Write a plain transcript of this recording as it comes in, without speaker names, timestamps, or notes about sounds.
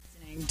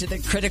To the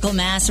Critical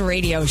Mass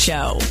Radio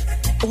Show,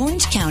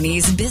 Orange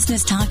County's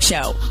business talk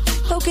show,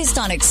 focused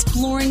on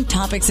exploring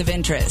topics of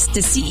interest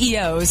to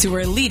CEOs who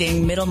are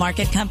leading middle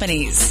market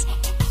companies.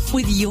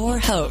 With your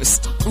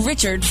host,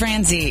 Richard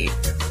Franzi.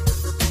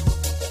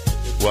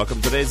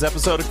 Welcome to today's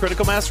episode of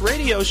Critical Mass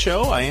Radio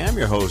Show. I am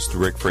your host,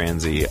 Rick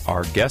Franzi.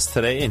 Our guest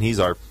today, and he's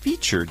our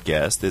featured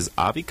guest, is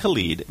Avi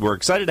Khalid. We're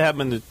excited to have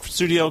him in the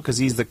studio because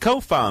he's the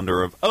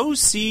co-founder of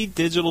OC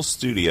Digital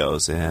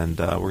Studios, and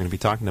we're going to be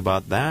talking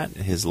about that,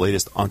 his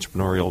latest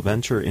entrepreneurial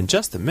venture, in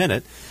just a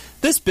minute.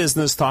 This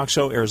business talk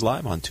show airs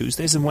live on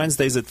Tuesdays and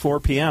Wednesdays at 4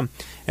 p.m.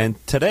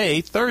 And today,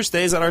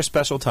 Thursdays, at our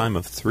special time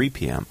of 3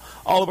 p.m.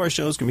 All of our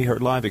shows can be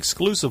heard live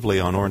exclusively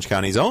on Orange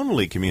County's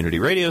only community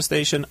radio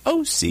station,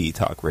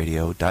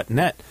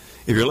 octalkradio.net.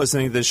 If you're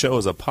listening to this show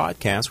as a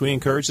podcast, we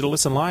encourage you to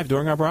listen live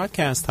during our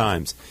broadcast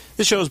times.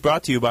 This show is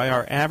brought to you by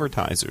our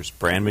advertisers,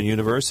 Brandman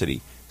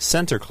University,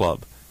 Center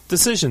Club,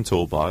 Decision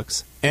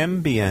Toolbox,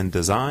 MBN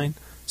Design,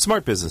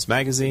 Smart Business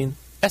Magazine,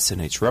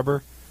 SNH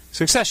Rubber,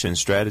 Succession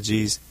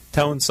Strategies,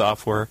 Tone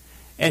Software,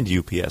 and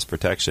UPS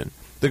Protection.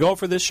 The goal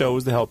for this show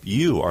is to help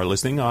you, our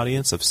listening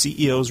audience of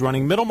CEOs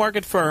running middle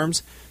market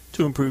firms,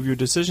 to improve your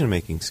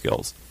decision-making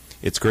skills.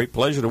 It's a great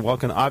pleasure to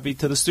welcome Avi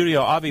to the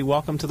studio. Avi,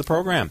 welcome to the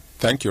program.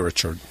 Thank you,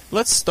 Richard.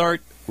 Let's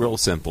start real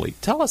simply.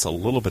 Tell us a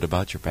little bit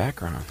about your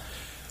background.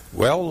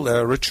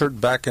 Well,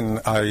 Richard,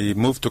 I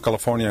moved to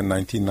California in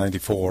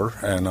 1994,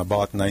 and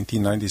about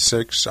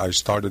 1996, I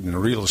started in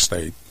real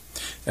estate.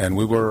 And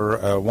we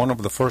were one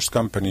of the first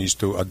companies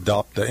to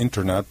adopt the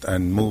Internet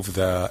and move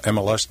the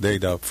MLS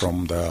data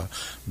from the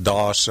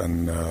DOS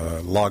and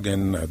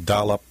login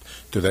dial-up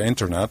to the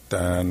Internet.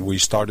 And we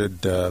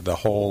started the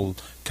whole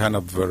kind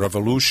of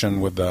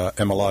revolution with the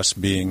MLS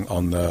being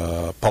on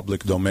the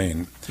public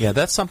domain. Yeah,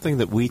 that's something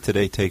that we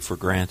today take for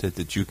granted,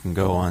 that you can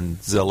go on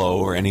Zillow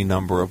or any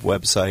number of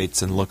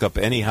websites and look up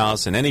any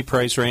house in any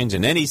price range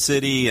in any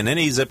city in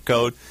any zip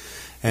code.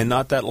 And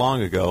not that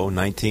long ago,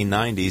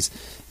 1990s,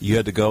 you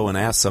had to go and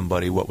ask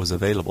somebody what was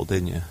available,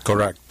 didn't you?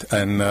 Correct.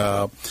 And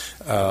it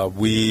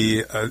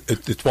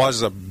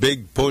was a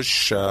big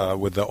push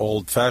with the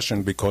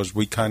old-fashioned, because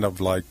we kind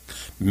of like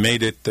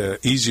made it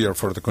easier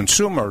for the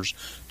consumers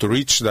to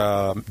reach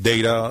the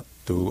data,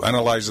 to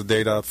analyze the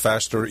data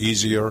faster,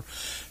 easier.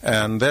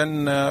 And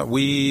then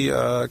we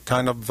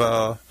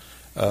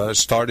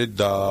started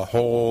the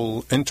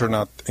whole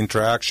Internet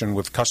interaction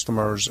with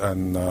customers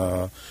and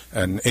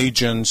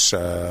agents,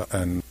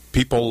 and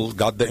people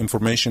got the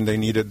information they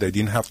needed. They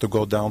didn't have to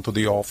go down to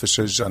the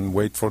offices and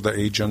wait for the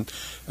agent,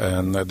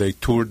 and they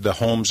toured the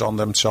homes on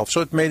themselves.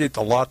 So it made it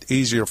a lot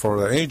easier for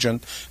the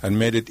agent and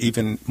made it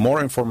even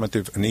more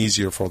informative and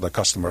easier for the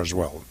customer as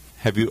well.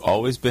 Have you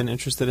always been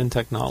interested in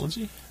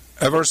technology?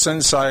 Ever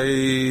since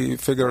I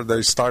figured I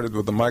started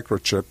with the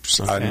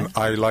microchips, Okay. and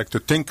I like to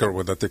tinker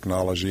with the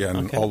technology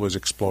and always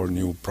explore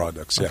new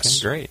products. Okay, yes,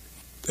 great.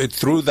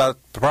 Through that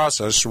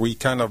process, we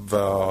kind of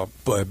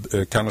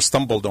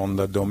stumbled on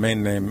the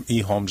domain name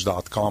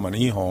ehomes.com and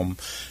eHome,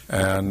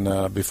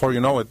 and before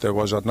you know it, there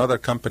was another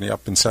company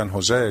up in San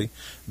Jose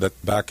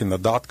that back in the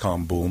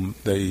dot-com boom,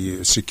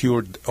 they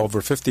secured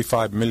over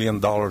 $55 million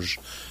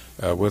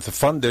worth of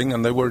funding,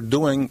 and they were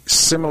doing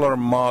similar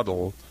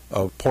model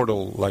of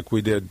portal like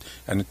we did,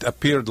 and it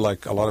appeared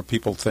like a lot of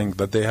people think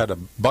that they had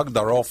bugged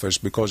our office,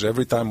 because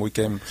every time we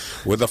came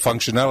with the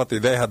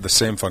functionality, they had the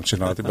same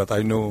functionality, but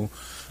I knew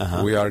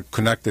we are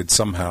connected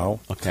somehow.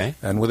 Okay.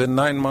 And within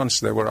 9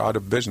 months, they were out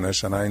of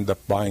business, and I ended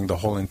up buying the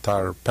whole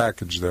entire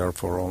package there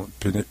for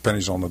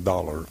pennies on the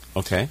dollar.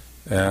 Okay.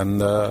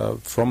 And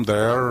from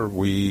there,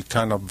 we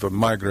kind of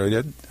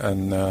migrated,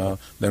 and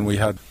then we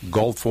had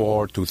Gulf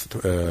War to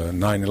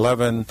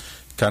 9/11,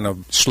 kind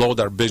of slowed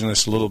our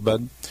business a little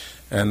bit.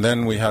 And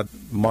then we had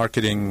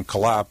marketing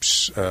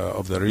collapse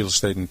of the real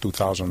estate in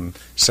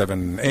 2007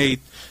 and 2008.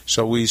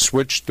 So we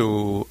switched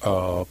to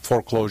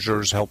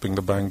foreclosures, helping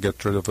the bank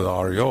get rid of the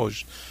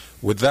REOs.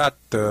 With that,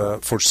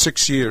 for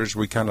 6 years,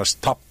 we kind of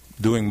stopped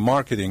doing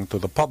marketing to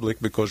the public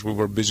because we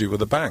were busy with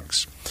the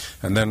banks.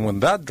 And then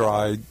when that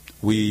dried,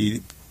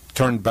 we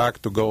turned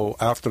back to go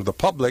after the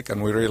public,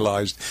 and we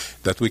realized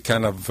that we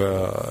kind of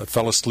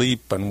fell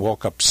asleep and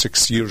woke up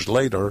 6 years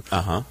later.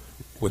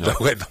 With the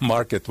way the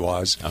market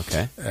was.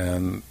 Okay.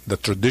 And the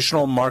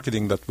traditional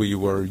marketing that we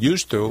were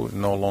used to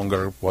no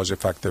longer was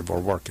effective or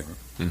working.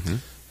 Mm-hmm.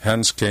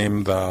 Hence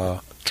came the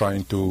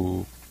trying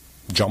to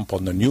jump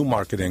on the new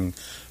marketing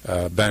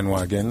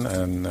bandwagon,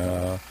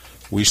 and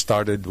we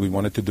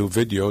wanted to do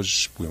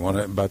videos,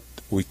 but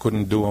we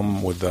couldn't do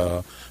them with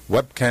a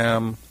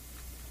webcam.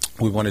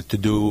 We wanted to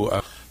do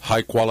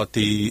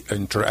high-quality,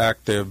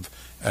 interactive,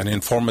 and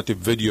informative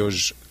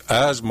videos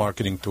as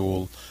marketing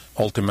tool.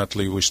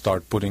 Ultimately, we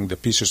start putting the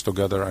pieces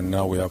together, and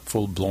now we have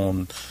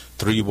full-blown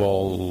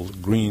 3-wall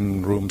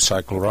green room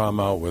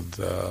cyclorama with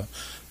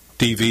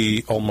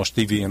TV, almost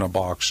TV in a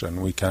box,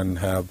 and we can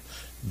have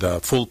the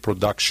full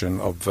production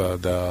of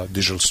the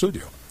digital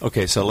studio.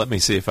 Okay, so let me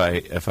see if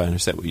I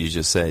understand what you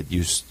just said.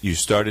 You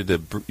started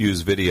to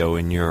use video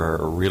in your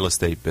real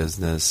estate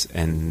business,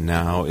 and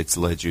now it's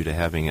led you to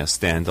having a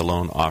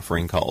standalone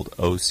offering called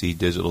OC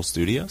Digital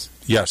Studios?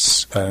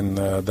 Yes, and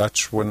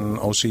that's when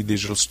OC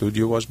Digital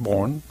Studio was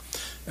born.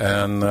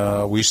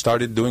 And we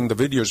started doing the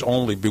videos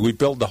only. We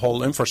built the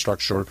whole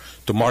infrastructure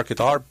to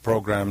market our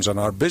programs and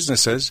our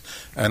businesses,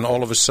 and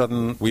all of a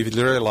sudden we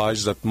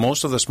realized that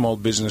most of the small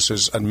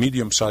businesses and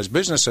medium-sized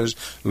businesses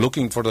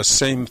looking for the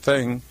same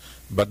thing,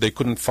 but they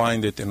couldn't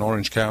find it in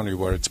Orange County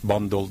where it's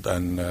bundled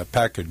and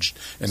packaged.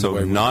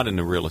 So not in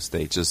the real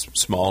estate, just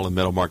small and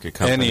middle market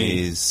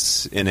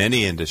companies in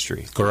any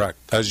industry. Correct.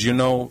 As you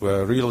know,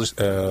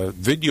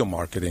 video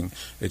marketing,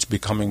 it's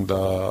becoming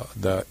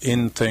the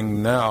in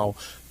thing now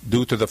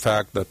due to the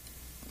fact that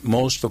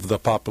most of the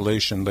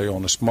population, they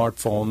own a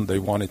smartphone, they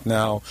want it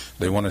now,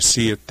 they want to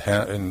see it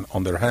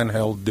on their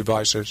handheld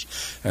devices,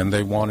 and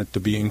they want it to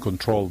be in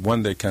control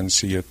when they can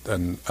see it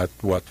and at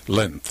what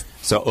length.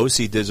 So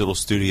OC Digital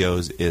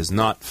Studios is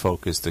not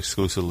focused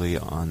exclusively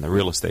on the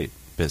real estate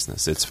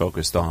business. It's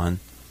focused on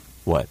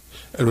what?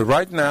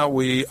 Right now,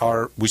 we're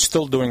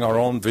still doing our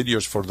own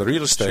videos for the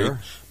real estate, sure,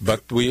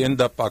 but we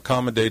end up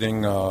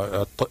accommodating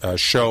a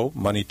show,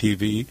 Money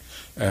TV,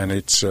 and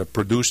it's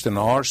produced in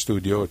our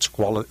studio. It's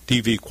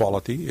TV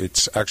quality.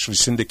 It's actually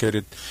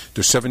syndicated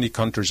to 70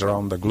 countries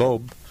around the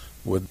globe.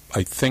 With,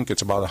 I think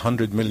it's about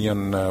 100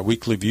 million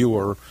weekly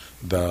viewer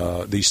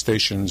these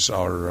stations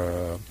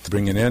are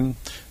bringing in.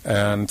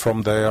 And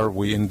from there,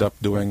 we end up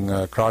doing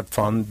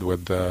crowdfund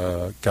with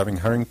Kevin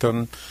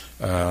Harrington.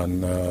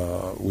 And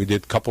we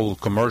did a couple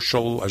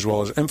commercial as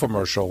well as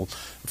infomercial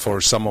for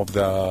some of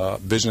the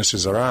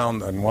businesses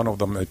around. And one of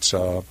them, it's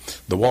the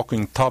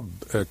Walking Tub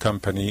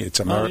Company. It's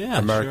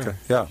America. Sure.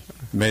 Yeah,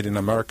 made in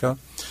America.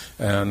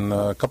 And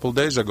a couple of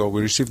days ago,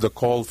 we received a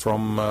call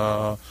from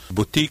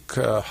boutique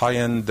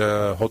high-end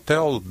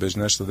hotel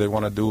business that they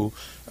want to do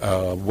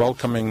a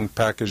welcoming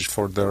package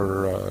for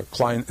their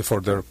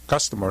for their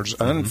customers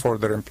and for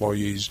their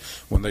employees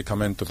when they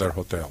come into their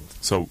hotel.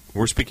 So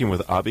we're speaking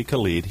with Avi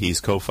Khalid. He's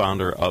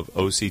co-founder of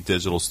OC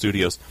Digital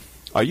Studios.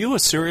 Are you a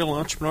serial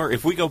entrepreneur?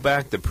 If we go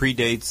back, that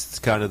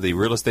predates kind of the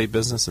real estate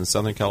business in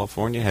Southern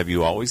California. Have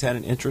you always had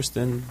an interest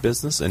in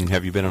business, and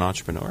have you been an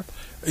entrepreneur?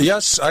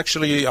 Yes,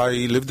 actually, I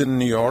lived in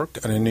New York,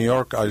 and in New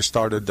York I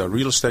started a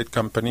real estate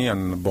company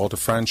and bought a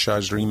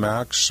franchise,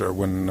 Remax,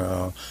 when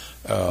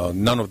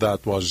none of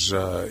that was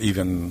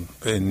even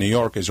in New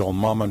York. It's all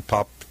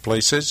mom-and-pop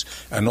places,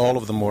 and all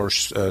of them were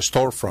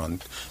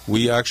storefront.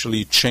 We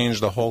actually changed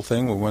the whole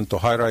thing. We went to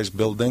high-rise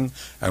building,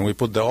 and we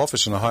put the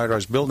office in a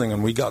high-rise building,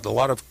 and we got a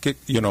lot of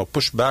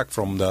pushback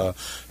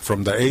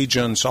from the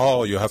agents.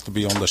 Oh, you have to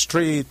be on the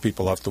street.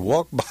 People have to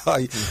walk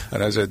by.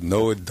 And I said,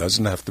 no, it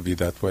doesn't have to be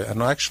that way.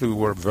 And actually, we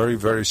were very,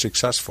 very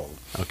successful.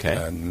 Okay.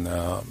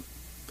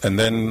 And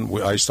then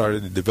I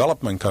started a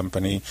development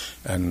company,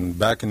 and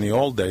back in the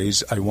old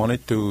days, I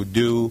wanted to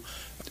do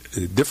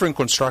different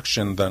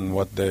construction than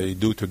what they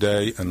do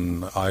today,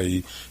 and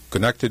I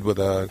connected with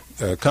a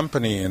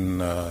company in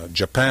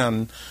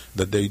Japan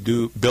that they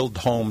do build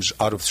homes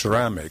out of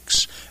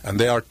ceramics, and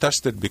they are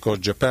tested because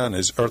Japan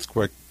is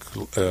earthquake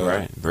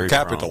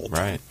capital. Prone,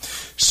 right.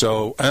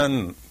 So,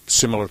 and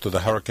similar to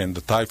the hurricane,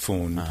 the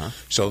typhoon.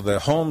 So the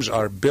homes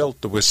are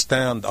built to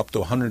withstand up to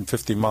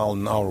 150 mile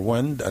an hour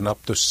wind and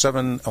up to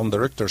 7 on the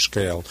Richter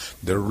scale.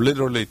 They're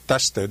literally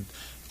tested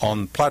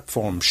on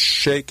platforms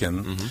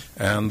shaken,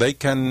 and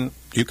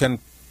you can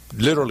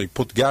literally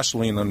put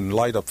gasoline and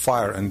light up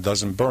fire and it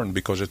doesn't burn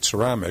because it's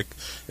ceramic.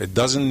 It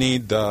doesn't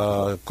need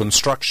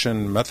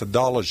construction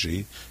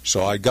methodology.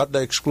 So I got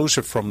the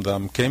exclusive from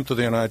them, came to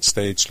the United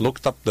States,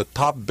 looked up the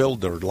top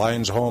builder,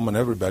 Lions Home and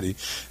everybody,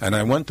 and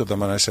I went to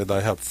them and I said,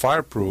 I have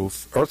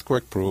fireproof,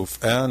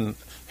 earthquake-proof, and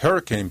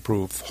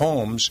hurricane-proof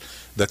homes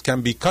that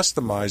can be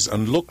customized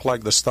and look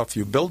like the stuff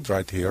you build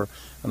right here.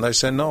 And they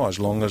say, no, as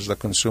long as the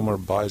consumer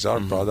buys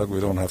our product, we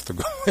don't have to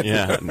go.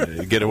 Yeah,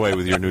 get away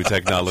with your new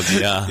technology.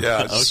 Yeah.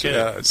 Yes, okay.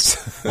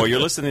 Yes. Well, you're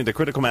listening to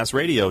Critical Mass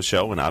Radio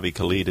Show, and Avi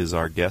Khalid is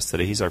our guest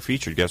today. He's our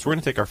featured guest. We're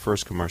going to take our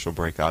first commercial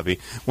break, Avi.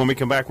 When we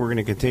come back, we're going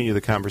to continue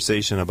the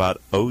conversation about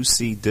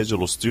OC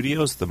Digital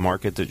Studios, the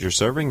market that you're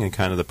serving, and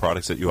kind of the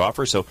products that you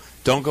offer. So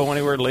don't go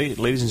anywhere,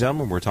 ladies and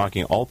gentlemen. We're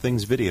talking all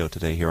things video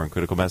today here on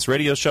Critical Mass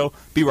Radio Show.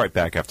 Be right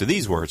back after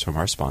these words from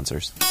our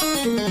sponsors.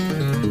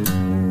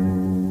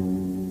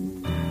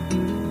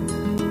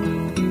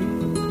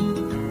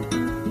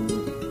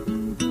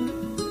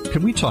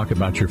 Can we talk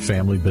about your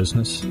family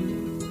business?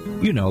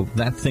 You know,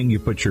 that thing you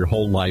put your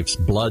whole life's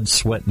blood,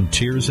 sweat, and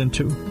tears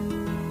into?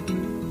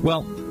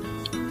 Well,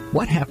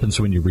 what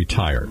happens when you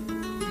retire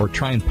or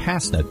try and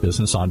pass that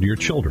business on to your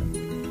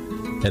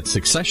children? At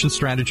Succession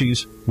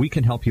Strategies, we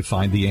can help you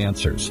find the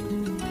answers.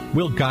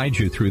 We'll guide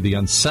you through the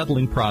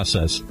unsettling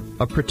process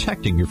of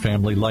protecting your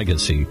family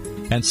legacy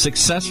and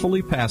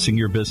successfully passing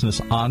your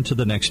business on to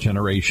the next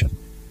generation,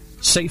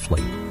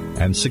 safely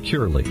and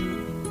securely,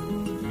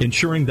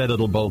 ensuring that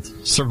it'll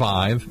both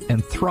survive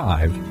and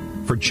thrive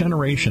for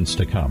generations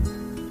to come.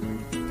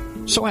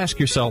 So ask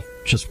yourself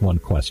just one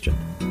question.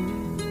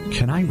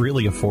 Can I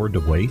really afford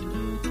to wait?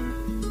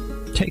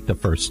 Take the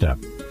first step.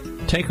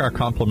 Take our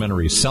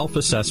complimentary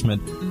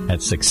self-assessment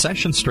at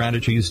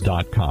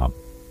successionstrategies.com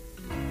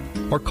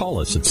or call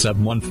us at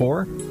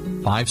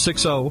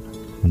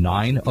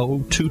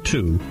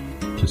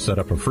 714-560-9022 to set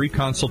up a free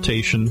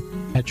consultation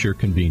at your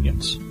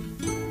convenience.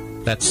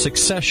 That's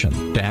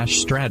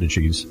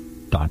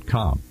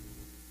succession-strategies.com.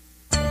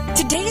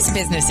 Today's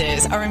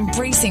businesses are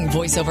embracing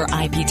voice-over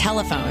IP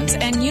telephones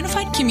and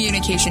unified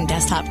communication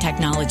desktop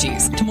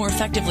technologies to more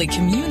effectively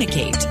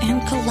communicate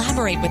and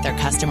collaborate with their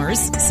customers,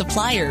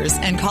 suppliers,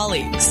 and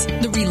colleagues.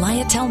 The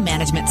Reliatel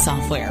management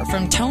software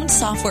from Tone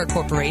Software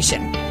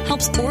Corporation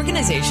helps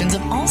organizations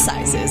of all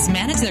sizes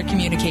manage their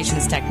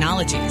communications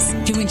technologies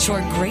to ensure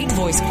great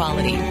voice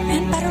quality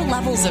and better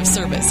levels of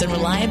service and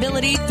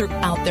reliability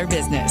throughout their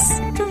business.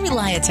 Through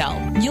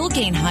Reliatel, you'll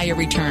gain higher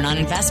return on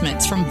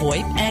investments from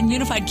VoIP and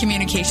unified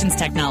communications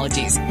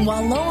technologies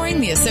while lowering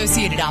the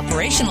associated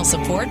operational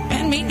support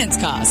and maintenance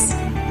costs.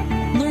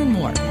 Learn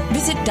more.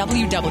 Visit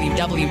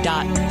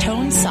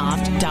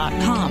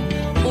www.tonesoft.com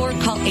or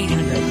call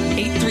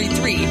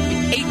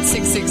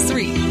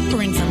 800-833-8663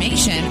 for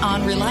information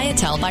on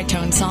Reliatel by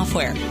Tone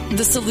Software,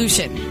 the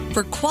solution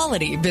for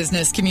quality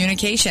business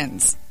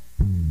communications.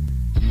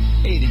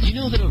 Hey, did you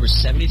know that over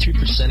 73%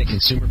 of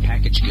consumer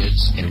packaged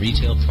goods and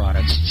retail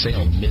products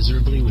fail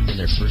miserably within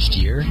their first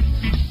year?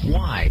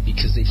 Why?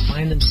 Because they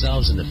find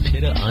themselves in the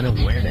pit of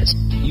unawareness.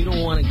 You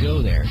don't want to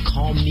go there.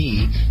 Call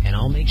me, and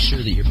I'll make sure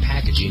that your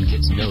packaging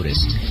gets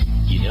noticed.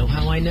 You know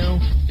how I know?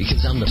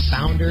 Because I'm the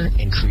founder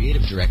and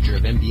creative director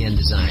of MBN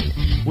Design.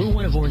 We're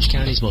one of Orange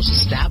County's most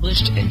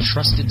established and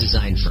trusted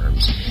design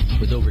firms.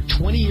 With over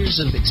 20 years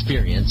of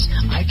experience,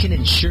 I can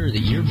ensure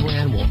that your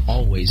brand will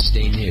always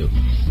stay new.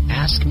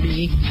 Ask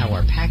me how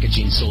our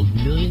packaging sold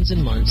millions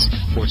in months,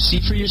 or see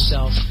for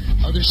yourself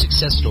other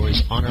success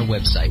stories on our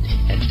website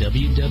at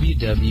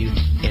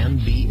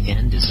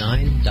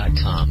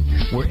www.mbndesign.com.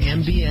 We're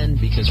MBN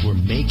because we're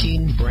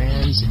making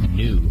brands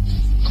new.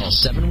 Call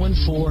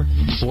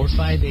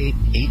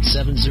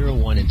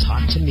 714-458-8701 and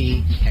talk to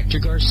me, Hector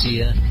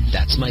Garcia.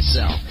 That's my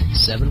cell,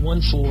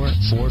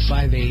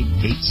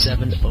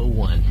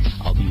 714-458-8701.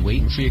 I'll be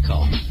waiting for your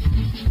call.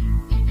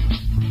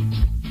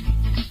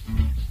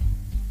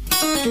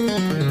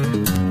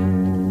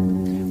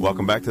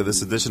 Welcome back to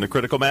this edition of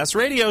Critical Mass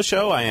Radio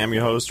Show. I am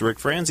your host, Rick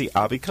Franzi.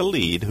 Avi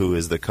Khalid, who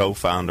is the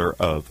co-founder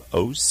of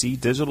OC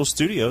Digital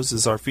Studios,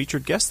 is our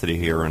featured guest today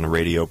here on the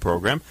radio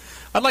program.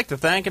 I'd like to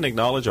thank and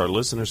acknowledge our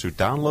listeners who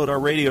download our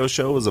radio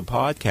show as a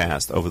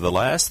podcast. Over the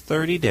last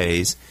 30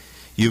 days,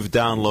 you've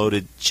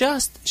downloaded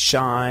just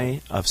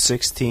shy of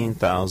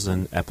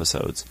 16,000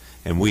 episodes.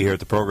 And we here at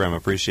the program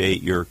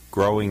appreciate your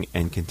growing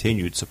and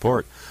continued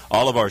support.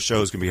 All of our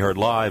shows can be heard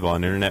live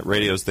on internet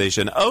radio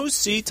station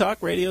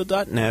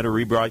octalkradio.net or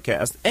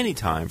rebroadcast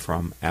anytime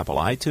from Apple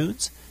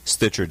iTunes,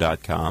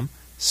 Stitcher.com,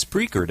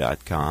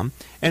 Spreaker.com,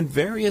 and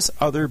various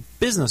other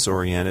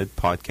business-oriented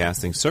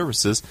podcasting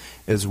services,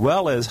 as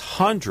well as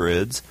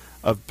hundreds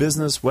of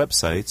business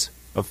websites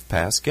of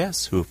past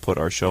guests who have put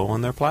our show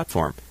on their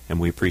platform, and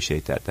we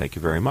appreciate that. Thank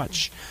you very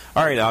much.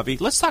 All right, Avi,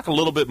 let's talk a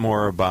little bit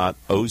more about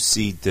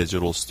OC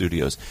Digital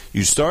Studios.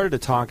 You started to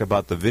talk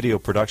about the video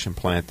production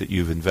plant that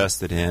you've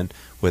invested in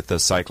with the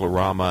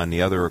Cyclorama and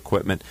the other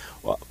equipment.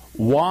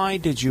 Why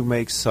did you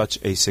make such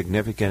a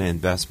significant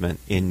investment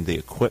in the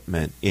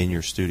equipment in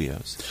your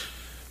studios?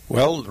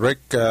 Well, Rick,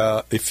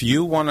 if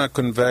you want to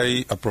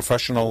convey a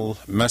professional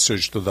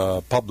message to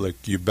the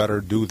public, you better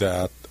do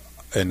that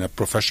in a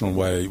professional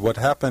way. What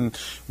happened,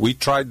 we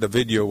tried the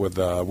video with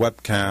the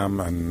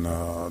webcam and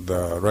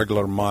the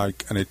regular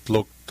mic, and it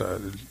looked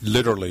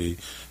literally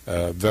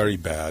very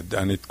bad,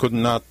 and it could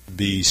not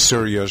be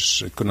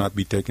serious. It could not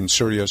be taken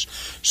serious.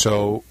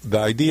 So the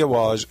idea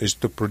is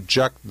to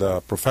project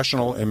the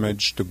professional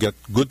image to get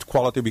good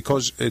quality,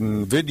 because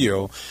in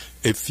video,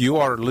 if you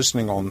are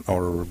listening on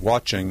or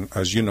watching,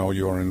 as you know,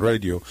 you are in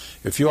radio,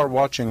 if you are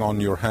watching on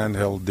your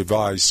handheld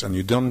device and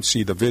you don't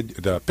see the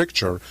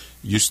picture,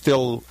 you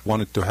still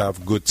want it to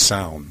have good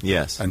sound.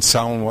 Yes. And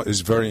sound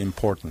is very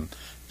important.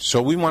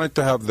 So we wanted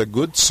to have the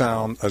good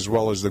sound as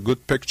well as the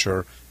good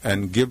picture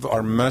and give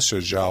our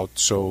message out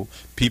so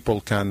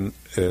people can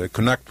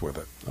connect with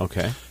it.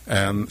 Okay.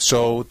 And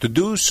so to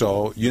do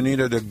so, you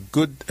needed a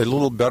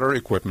little better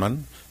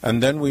equipment.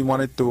 And then we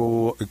wanted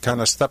to kind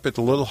of step it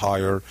a little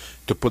higher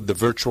to put the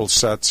virtual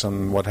sets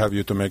and what have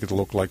you to make it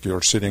look like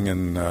you're sitting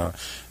in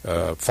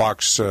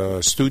Fox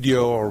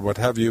studio or what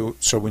have you.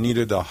 So we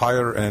needed a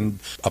higher-end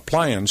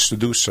appliance to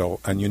do so,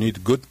 and you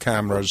need good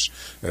cameras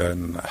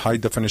and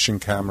high-definition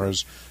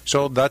cameras.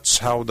 So that's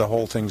how the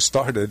whole thing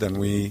started, and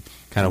we...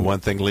 Kind of one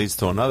thing leads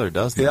to another,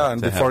 doesn't it? Yeah,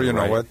 and before you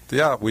know it,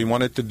 we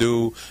wanted to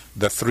do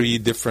the 3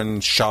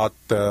 different shot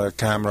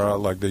camera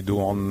like they do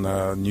on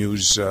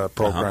news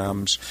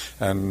programs,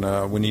 and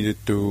and we needed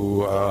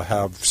to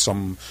have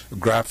some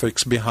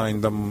graphics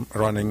behind them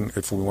running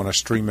if we want to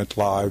stream it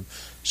live.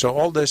 So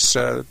all this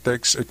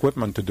takes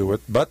equipment to do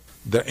it, but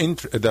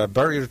the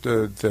barrier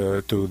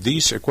to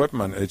these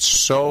equipment,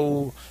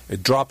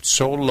 it dropped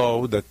so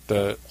low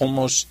that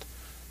almost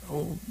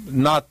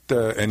not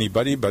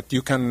anybody, but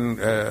you can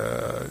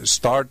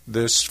start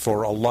this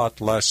for a lot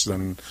less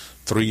than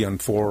 $3 and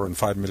 $4 and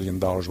 $5 million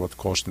what it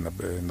cost in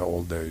the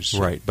old days.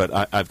 Right,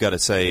 but I've got to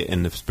say,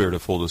 in the spirit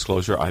of full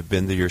disclosure, I've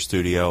been to your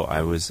studio.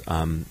 I was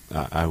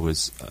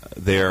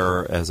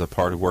there as a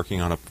part of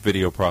working on a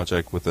video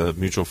project with a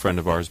mutual friend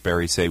of ours,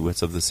 Barry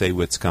Saywitz of the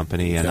Saywitz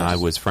Company, and I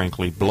was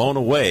frankly blown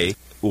away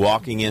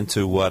walking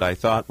into what I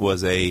thought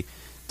was a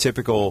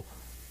typical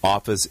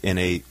office in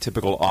a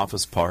typical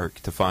office park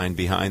to find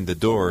behind the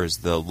doors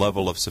the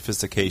level of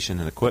sophistication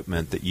and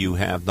equipment that you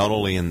have, not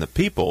only in the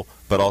people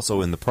but also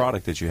in the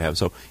product that you have.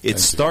 So it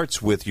starts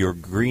with your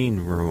green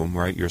room,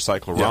 right, your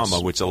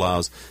cyclorama, which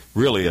allows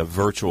really a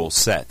virtual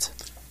set.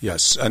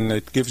 Yes, and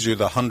it gives you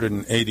the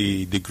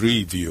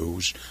 180-degree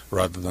views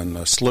rather than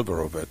a sliver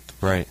of it.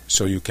 Right.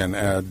 So you can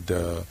add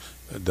the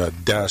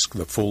desk,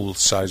 the full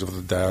size of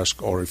the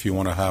desk, or if you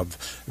want to have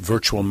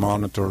virtual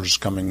monitors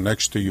coming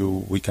next to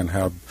you, we can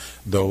have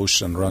those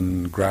and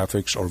run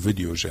graphics or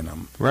videos in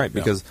them. Right,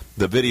 because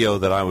the video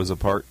that I was a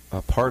part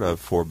of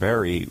for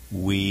Barry,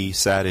 we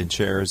sat in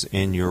chairs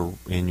in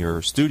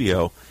your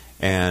studio,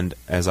 and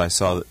as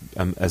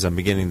I'm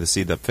beginning to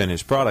see the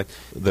finished product,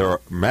 there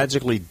are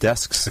magically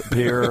desks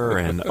appear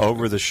and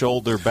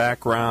over-the-shoulder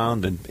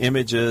background and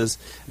images.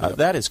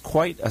 That is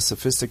quite a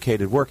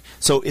sophisticated work.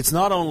 So it's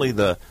not only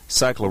the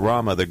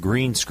cyclorama, the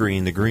green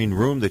screen, the green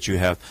room that you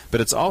have,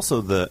 but it's also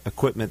the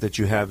equipment that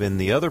you have in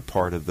the other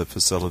part of the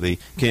facility.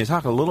 Can you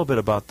talk a little bit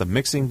about the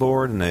mixing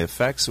board and the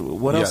effects?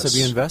 What else have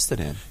you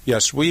invested in?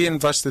 Yes, we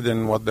invested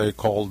in what they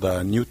call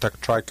the NewTek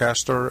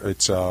TriCaster.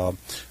 It's a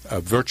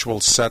virtual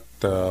set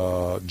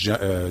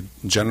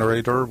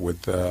generator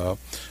with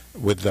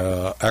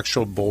the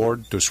actual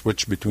board to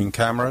switch between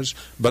cameras.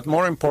 But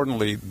more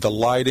importantly, the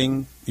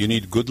lighting. You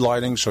need good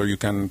lighting so you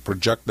can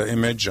project the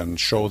image and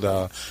show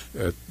the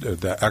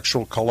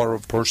actual color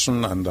of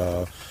person and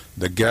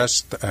the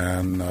guest,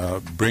 and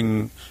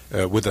bring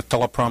with a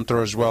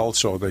teleprompter as well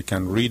so they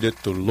can read it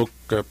to look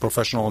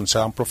professional and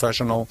sound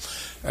professional,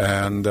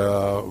 and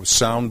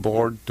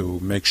soundboard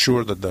to make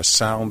sure that the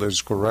sound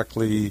is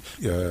correctly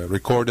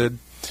recorded,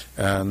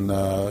 and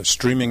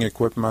streaming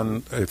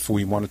equipment if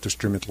we wanted to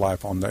stream it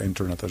live on the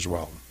internet as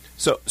well.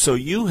 So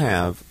you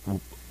have,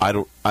 I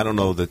don't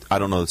know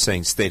that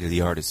saying state of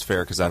the art is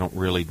fair, because I don't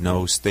really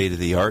know state of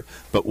the art,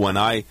 but when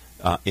I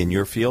in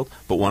your field,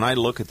 but when I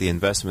look at the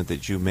investment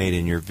that you made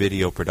in your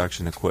video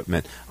production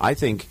equipment, I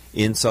think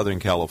in Southern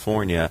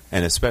California,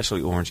 and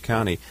especially Orange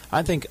County,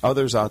 I think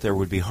others out there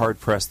would be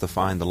hard-pressed to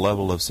find the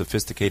level of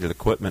sophisticated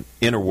equipment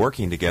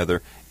interworking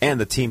together and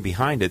the team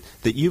behind it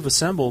that you've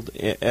assembled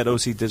at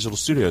OC Digital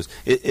Studios.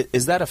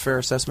 Is that a fair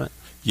assessment?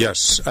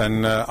 Yes,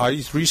 and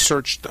I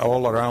researched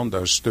all around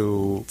us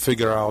to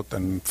figure out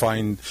and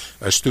find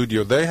a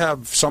studio. They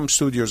have some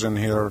studios in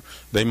here.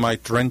 They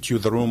might rent you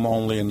the room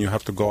only, and you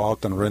have to go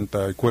out and rent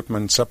the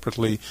equipment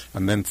separately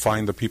and then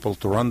find the people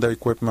to run the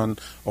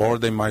equipment. Or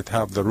they might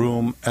have the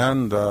room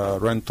and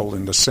rental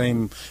in the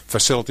same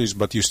facilities,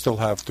 but you still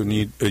have to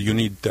need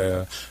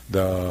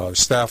the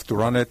staff to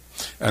run it.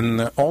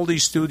 And all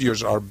these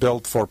studios are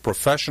built for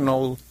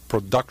professional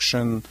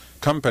production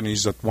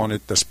companies that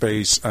wanted the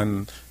space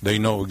and they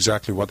know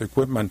exactly what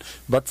equipment.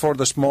 But for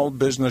the small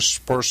business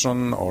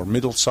person or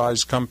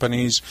middle-sized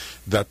companies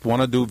that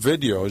want to do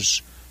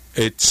videos,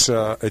 it's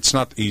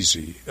not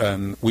easy.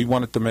 And we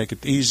wanted to make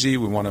it easy.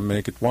 We want to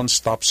make it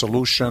one-stop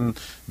solution.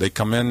 They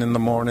come in the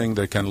morning,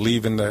 they can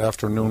leave in the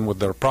afternoon with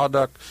their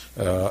product,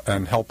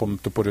 and help them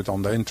to put it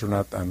on the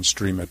internet and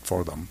stream it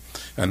for them.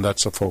 And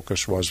that's the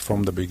focus was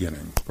from the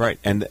beginning. Right,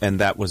 and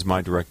that was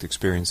my direct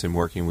experience in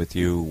working with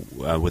you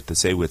with the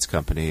Saywitz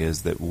Company,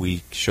 is that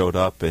we showed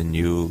up and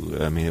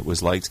it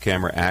was lights,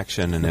 camera,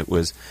 action, and it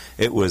was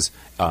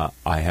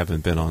I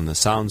haven't been on the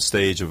sound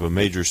stage of a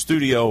major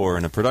studio or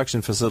in a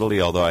production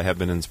facility, although I have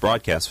been in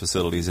broadcast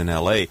facilities in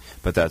L.A.,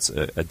 but that's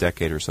a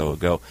decade or so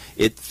ago.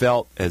 It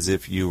felt as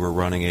if you were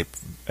running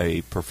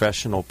a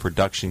professional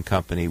production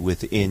company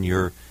within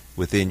your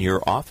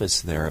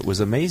office there. It was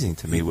amazing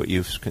to me what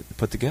you've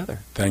put together.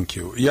 Thank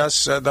you.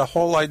 Yes, the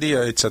whole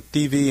idea, it's a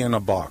TV in a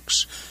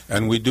box.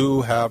 And we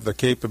do have the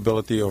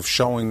capability of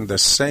showing the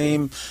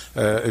same,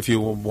 if you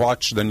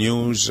watch the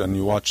news and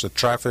you watch the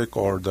traffic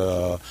or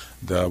the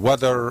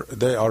weather,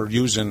 they are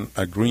using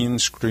a green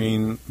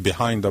screen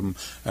behind them,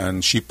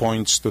 and she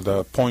points to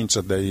the points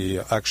that they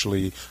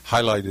actually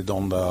highlighted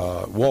on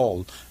the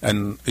wall,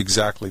 and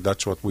exactly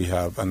that's what we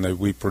have. And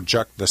we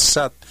project the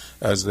set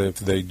as if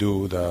they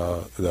do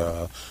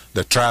the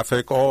the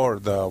traffic or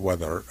the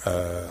weather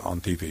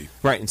on TV.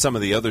 Right, and some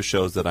of the other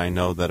shows that I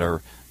know that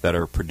are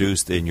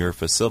produced in your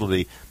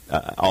facility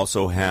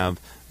also have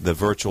the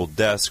virtual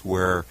desk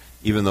where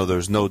even though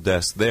there's no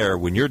desk there,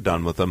 when you're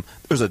done with them,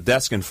 there's a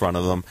desk in front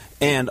of them,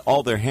 and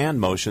all their hand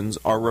motions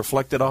are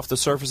reflected off the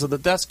surface of the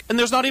desk, and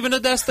there's not even a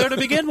desk there to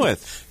begin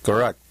with.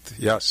 Correct.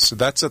 Yes,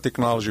 that's a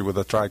technology with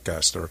the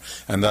TriCaster,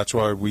 and that's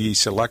why we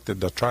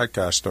selected the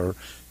TriCaster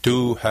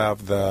to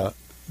have the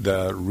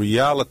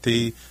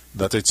reality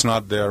that it's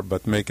not there,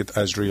 but make it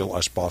as real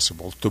as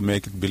possible, to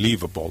make it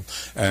believable,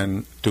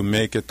 and to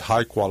make it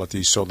high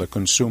quality so the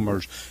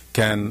consumers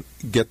can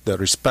get the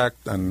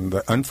respect and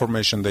the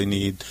information they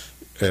need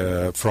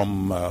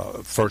from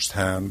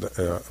first-hand,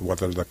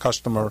 whether the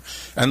customer.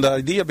 And the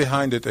idea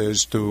behind it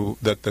is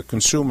that the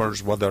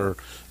consumers, whether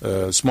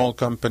small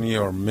company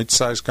or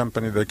mid-sized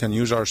company, they can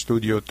use our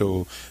studio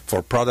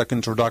for product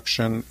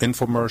introduction,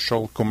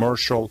 infomercial,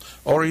 commercial,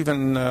 or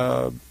even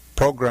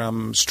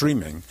program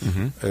streaming.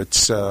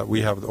 Mm-hmm.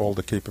 We have all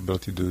the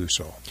capability to do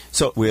so.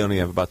 So we only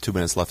have about 2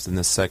 minutes left in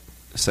this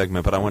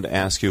segment, but I wanted to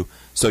ask you,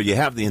 so you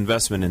have the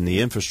investment in the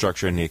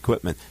infrastructure and the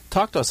equipment.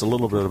 Talk to us a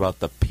little bit about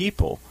the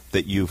people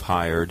that you've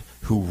hired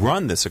who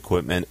run this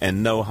equipment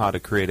and know how to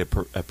create a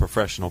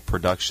professional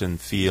production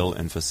feel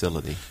and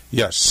facility.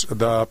 Yes,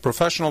 the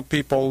professional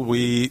people,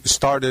 we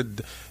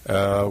started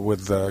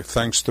with,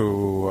 thanks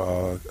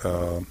to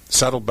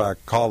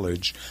Saddleback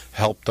College,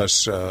 helped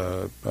us,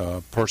 a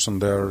person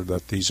there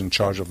that he's in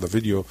charge of the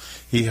video,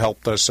 he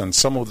helped us, and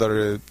some of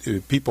the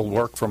people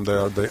work from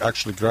there. They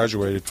actually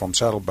graduated from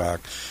Saddleback,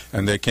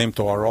 and they came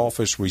to our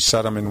office. We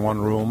set them in one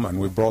room, and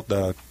we brought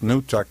the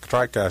new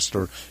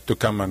TriCaster to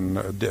come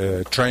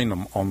and train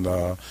them on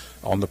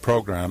the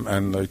program,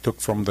 and they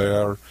took from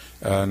there.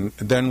 And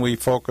then we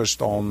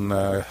focused on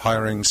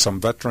hiring some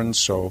veterans.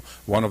 So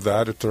one of the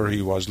editor,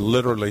 he was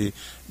literally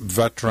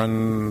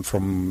veteran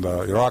from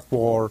the Iraq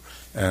War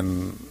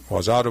and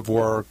was out of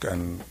work,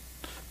 and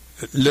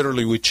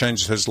literally we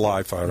changed his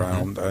life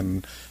around.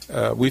 Mm-hmm.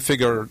 And we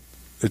figure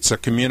it's a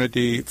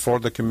community for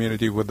the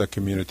community with the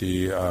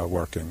community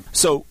working.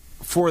 So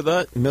for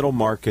the middle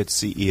market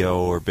CEO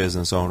or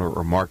business owner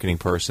or marketing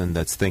person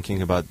that's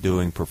thinking about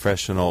doing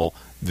professional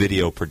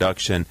video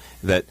production,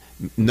 that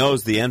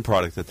knows the end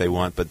product that they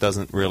want but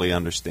doesn't really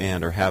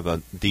understand or have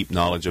a deep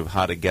knowledge of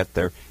how to get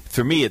there,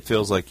 for me it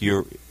feels like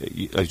you're,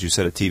 as you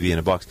said, a TV in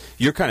a box.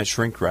 You're kind of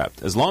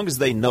shrink-wrapped. As long as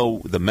they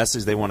know the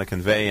message they want to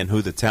convey and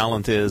who the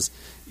talent is,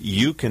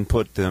 you can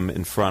put them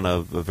in front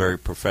of a very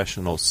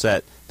professional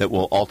set that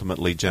will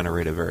ultimately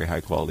generate a very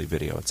high-quality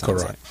video, it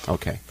sounds Correct.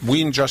 like. Okay.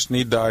 We just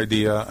need the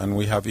idea, and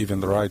we have even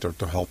the writer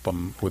to help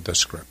them with the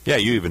script. Yeah,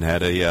 you even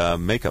had a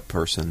makeup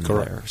person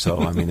Correct. there. So,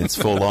 I mean, it's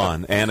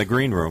full-on. And a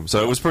green room.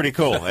 So it was pretty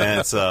cool.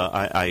 And it's,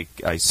 I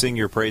sing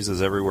your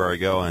praises everywhere I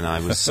go, and I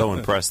was so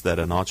impressed that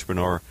an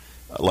entrepreneur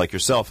like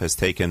yourself has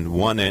taken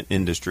one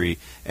industry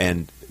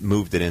and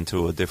moved it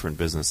into a different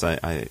business.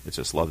 I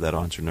just love that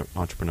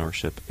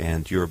entrepreneurship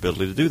and your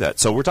ability to do that.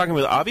 So we're talking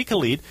with Avi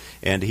Khalid,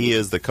 and he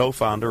is the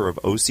co-founder of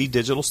OC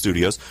Digital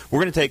Studios. We're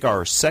going to take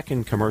our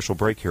second commercial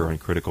break here on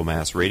Critical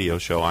Mass Radio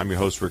Show. I'm your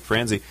host, Rick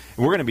Franzi,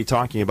 and we're going to be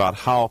talking about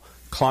how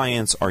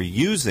clients are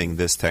using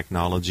this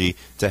technology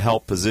to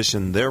help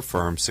position their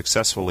firm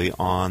successfully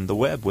on the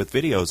web with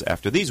videos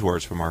after these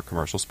words from our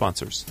commercial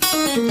sponsors.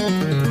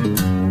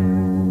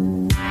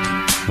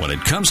 When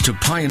it comes to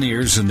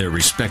pioneers in their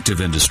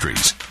respective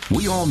industries,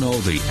 we all know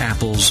the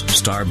Apples,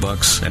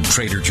 Starbucks, and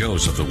Trader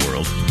Joe's of the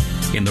world.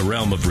 In the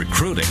realm of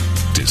recruiting,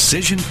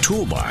 Decision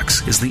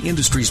Toolbox is the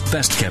industry's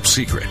best-kept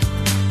secret.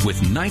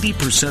 With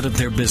 90% of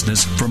their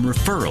business from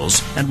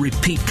referrals and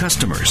repeat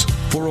customers.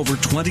 For over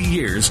 20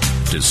 years,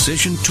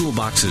 Decision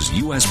Toolbox's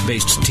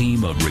U.S.-based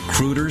team of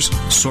recruiters,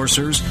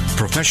 sourcers,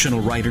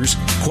 professional writers,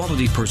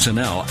 quality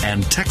personnel,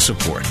 and tech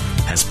support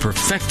has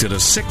perfected a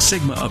Six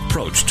Sigma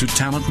approach to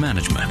talent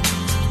management.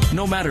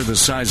 No matter the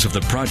size of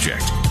the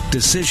project,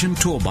 Decision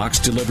Toolbox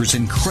delivers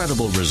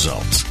incredible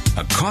results.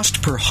 A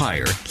cost per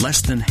hire less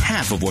than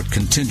half of what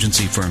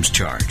contingency firms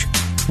charge,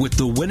 with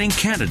the winning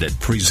candidate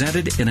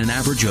presented in an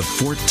average of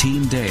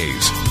 14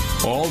 days,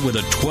 all with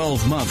a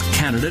 12-month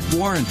candidate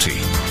warranty.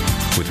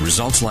 With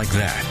results like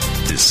that,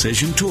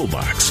 Decision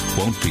Toolbox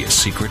won't be a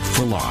secret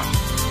for long.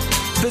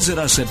 Visit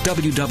us at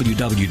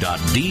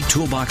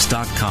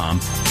www.dtoolbox.com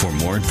for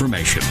more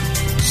information.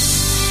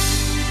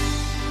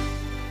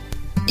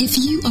 If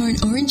you are an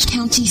Orange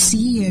County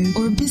CEO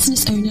or a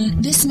business owner,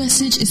 this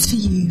message is for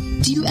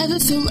you. Do you ever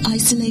feel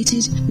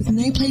isolated with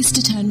no place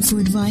to turn for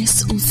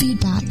advice or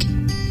feedback?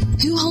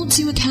 Who holds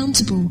you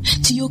accountable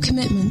to your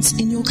commitments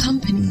in your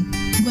company?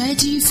 Where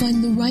do you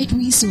find the right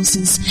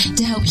resources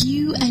to help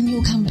you and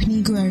your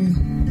company grow?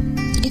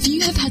 If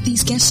you have had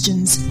these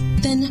questions,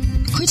 then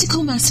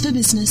Critical Mass for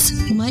Business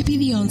might be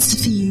the answer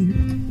for you.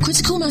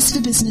 Critical Mass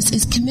for Business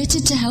is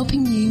committed to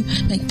helping you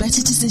make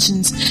better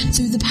decisions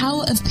through the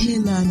power of peer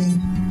learning.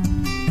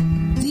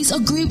 These are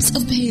groups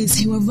of peers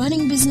who are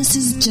running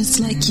businesses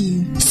just like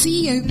you.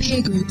 CEO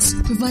Peer Groups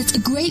provides a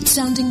great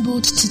sounding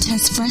board to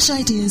test fresh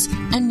ideas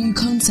and new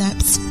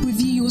concepts,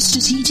 review your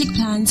strategic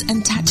plans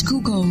and tactical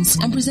goals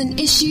and present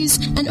issues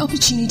and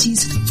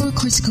opportunities for a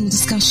critical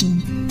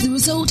discussion. The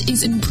result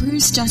is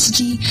improved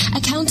strategy,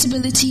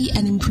 accountability,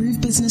 and improved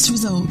business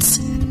results.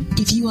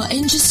 If you are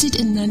interested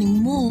in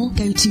learning more,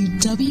 go to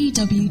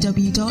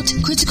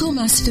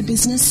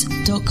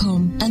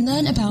www.criticalmassforbusiness.com and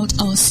learn about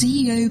our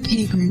CEO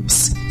Peer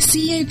Groups.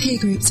 CEO Peer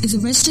Groups is a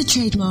registered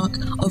trademark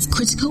of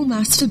Critical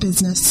Mass for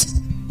Business.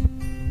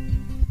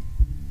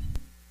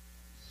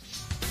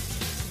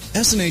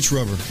 S&H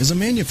Rubber is a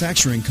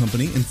manufacturing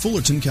company in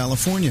Fullerton,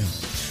 California.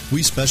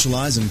 We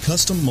specialize in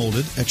custom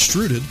molded,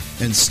 extruded,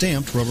 and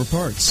stamped rubber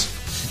parts.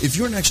 If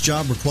your next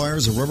job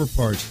requires a rubber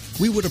part,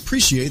 we would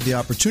appreciate the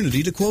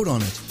opportunity to quote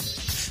on it.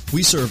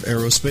 We serve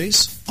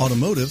aerospace,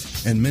 automotive,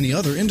 and many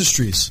other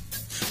industries.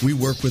 We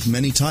work with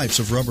many types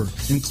of rubber,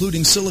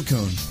 including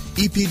silicone,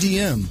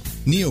 EPDM,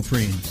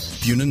 neoprene,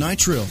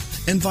 bunanitrile,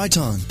 and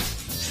Viton.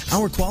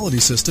 Our quality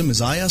system is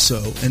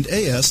ISO and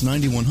AS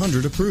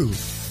 9100 approved.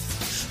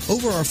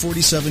 Over our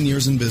 47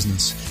 years in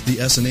business, the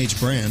S&H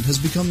brand has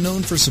become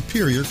known for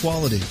superior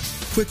quality,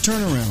 quick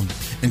turnaround,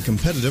 and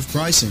competitive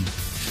pricing.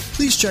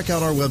 Please check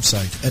out our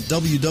website at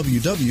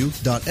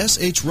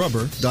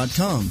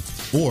www.shrubber.com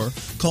or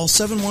call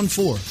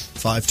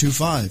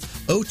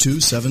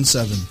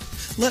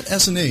 714-525-0277. Let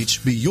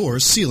S&H be your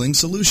sealing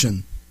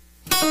solution.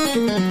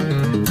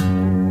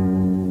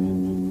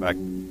 Back.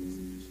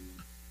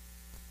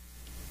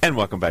 And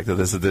welcome back to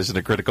this edition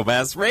of Critical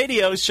Mass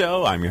Radio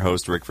Show. I'm your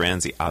host, Rick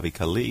Franzi. Avi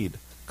Khalid,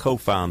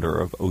 co-founder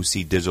of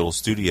OC Digital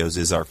Studios,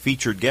 is our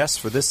featured guest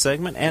for this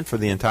segment and for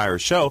the entire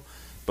show.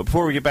 But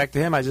before we get back to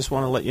him, I just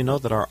want to let you know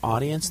that our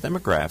audience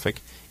demographic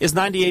is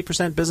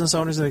 98% business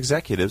owners and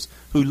executives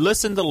who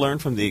listen to learn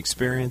from the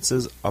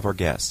experiences of our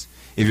guests.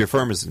 If your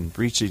firm is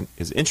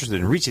interested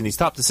in reaching these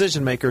top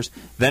decision makers,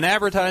 then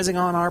advertising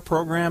on our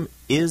program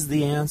is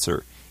the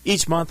answer.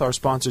 Each month, our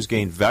sponsors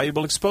gain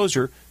valuable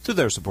exposure through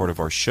their support of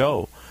our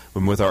show.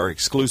 And with our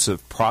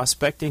exclusive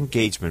prospect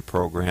engagement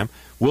program,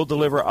 we'll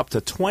deliver up to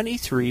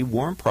 23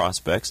 warm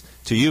prospects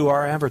to you,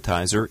 our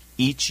advertiser,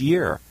 each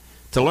year.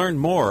 To learn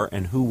more,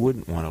 and who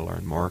wouldn't want to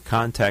learn more,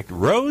 contact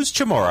Rose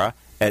Chamora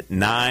at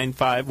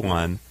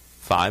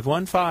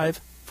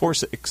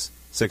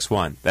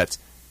 951-515-4661. That's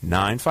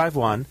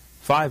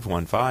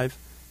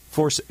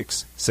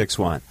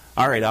 951-515-4661.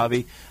 All right,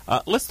 Avi,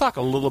 let's talk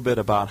a little bit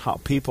about how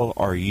people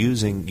are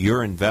using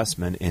your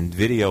investment in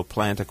video,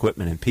 plant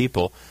equipment, and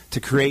people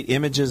to create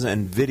images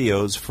and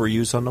videos for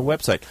use on the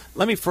website.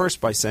 Let me first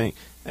by saying,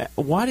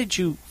 why have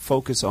you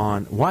focused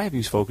on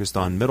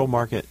middle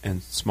market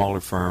and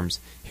smaller firms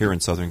here in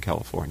Southern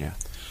California?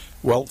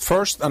 Well,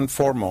 first and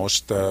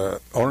foremost,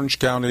 Orange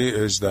County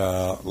is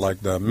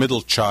the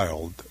middle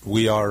child.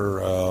 We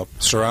are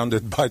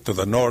surrounded by to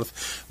the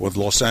north with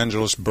Los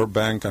Angeles,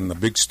 Burbank, and the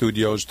big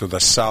studios. To the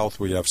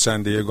south, we have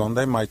San Diego, and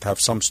they might have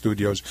some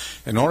studios.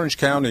 And Orange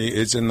County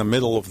is in the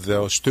middle of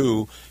those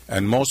two,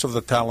 and most of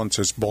the talent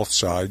is both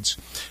sides.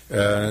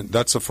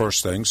 That's the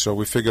first thing. So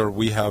we figure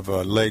we have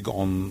a leg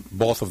on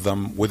both of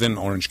them within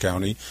Orange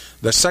County.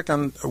 The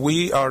second,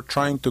 we are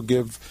trying to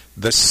give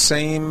the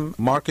same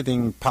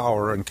marketing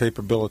power and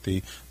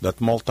capability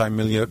that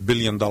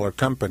multi-billion-dollar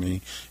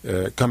companies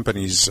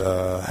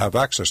have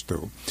access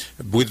to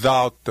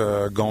without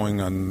going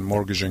and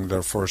mortgaging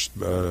their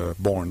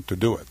firstborn to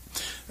do it.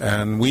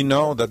 And we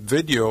know that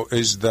video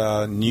is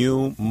the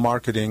new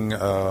marketing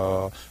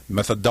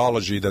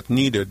methodology that's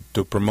needed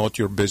to promote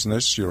your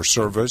business, your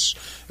service,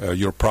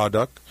 your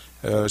product.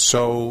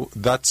 So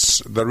that's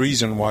the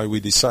reason why we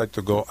decide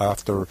to go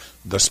after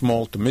the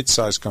small to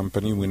mid-sized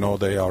company. We know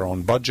they are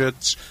on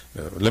budgets,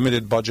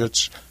 limited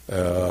budgets.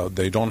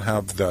 They don't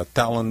have the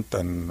talent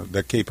and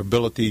the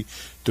capability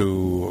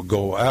to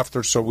go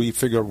after. So we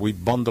figure we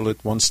bundle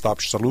it,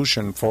 one-stop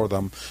solution for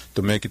them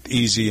to make it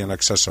easy and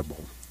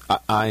accessible.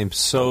 I am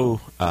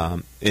so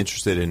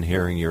interested in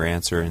hearing your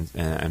answer, and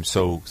I'm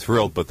so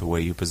thrilled with the way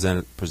you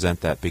present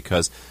that,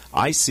 because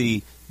I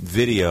see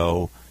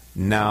video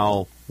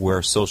now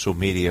where social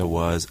media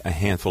was a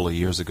handful of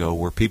years ago,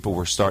 where people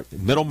were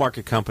middle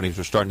market companies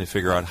were starting to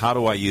figure out, how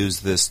do I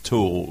use this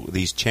tool,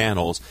 these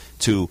channels,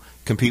 to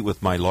compete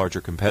with my larger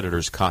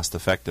competitors cost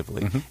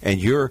effectively. Mm-hmm. And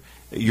you're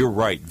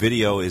right.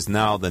 Video is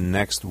now the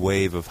next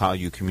wave of how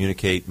you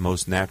communicate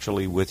most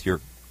naturally with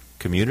your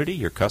community,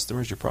 your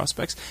customers, your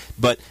prospects.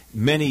 But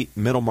many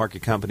middle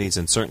market companies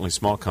and certainly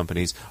small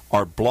companies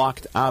are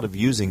blocked out of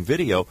using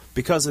video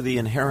because of the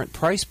inherent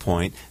price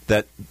point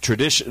that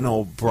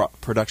traditional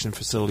production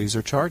facilities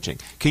are charging.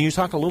 Can you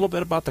talk a little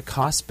bit about the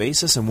cost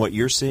basis and what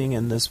you're seeing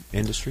in this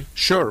industry?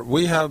 Sure.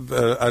 We have,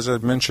 as I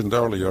mentioned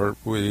earlier,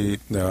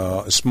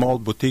 a small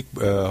boutique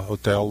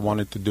hotel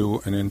wanted to do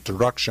an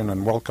introduction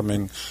and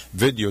welcoming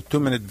video,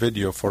 2-minute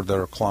video for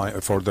their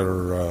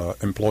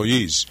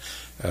employees.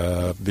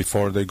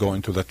 Before they go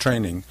into the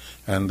training,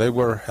 and they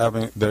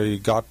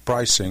got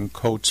pricing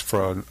quotes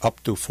for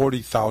up to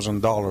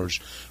 $40,000.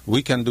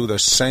 We can do the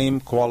same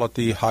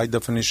quality, high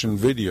definition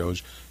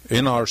videos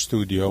in our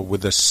studio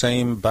with the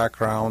same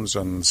backgrounds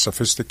and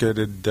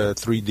sophisticated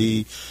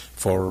 3D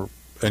for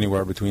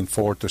anywhere between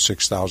 $4,000 to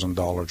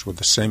 $6,000 with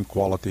the same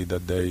quality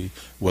that they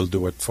will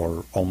do it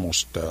for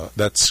almost.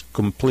 That's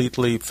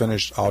completely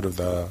finished out of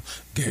the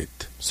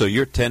gate. So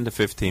you're 10 to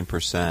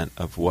 15%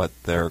 of what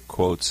their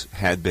quotes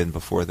had been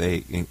before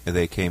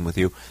they came with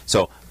you.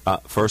 So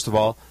first of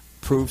all,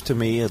 prove to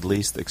me, at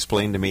least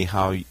explain to me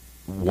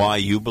why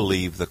you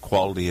believe the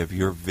quality of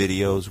your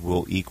videos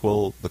will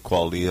equal the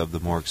quality of the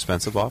more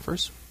expensive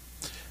offers.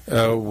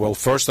 Well,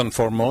 first and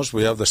foremost,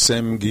 we have the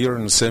same gear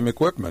and the same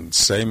equipment,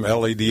 same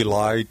LED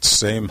lights,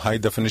 same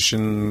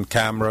high-definition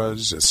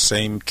cameras, the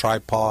same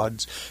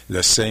tripods,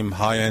 the same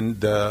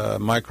high-end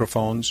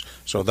microphones.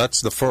 So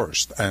that's the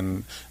first.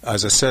 And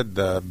as I said,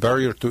 the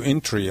barrier to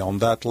entry on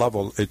that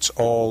level, it's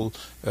all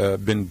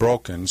been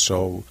broken.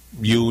 So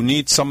you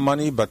need some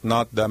money, but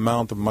not the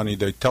amount of money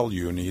they tell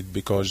you need,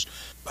 because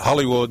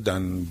Hollywood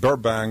and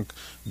Burbank,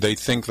 they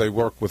think they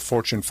work with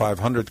Fortune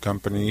 500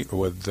 company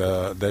with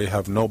they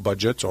have no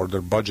budgets, or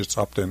their budgets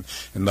up in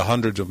the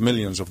hundreds of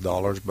millions of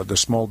dollars. But the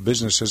small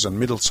businesses and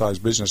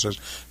middle-sized businesses,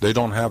 they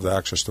don't have the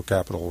access to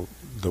capital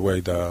the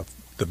way the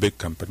big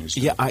companies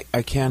do. Yeah,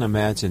 I can't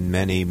imagine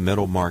many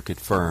middle market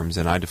firms,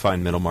 and I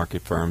define middle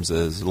market firms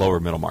as lower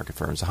middle market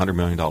firms, $100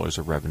 million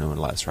of revenue and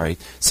less, right?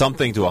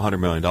 Something to $100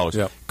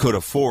 million could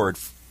afford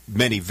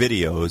many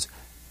videos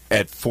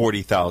at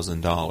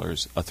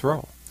 $40,000 a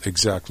throw.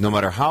 Exactly. No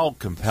matter how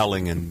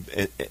compelling and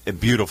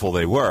beautiful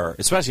they were,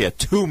 especially a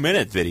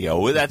 2-minute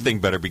video, that thing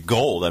better be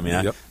gold. I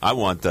mean, I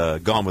want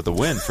Gone with the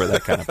Wind for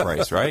that kind of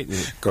price, right?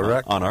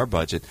 Correct. On our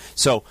budget.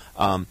 So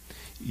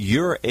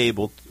you're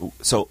able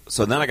so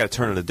then I got to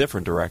turn it a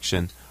different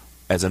direction.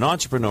 As an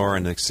entrepreneur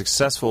and a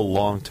successful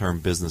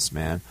long-term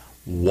businessman,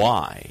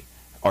 why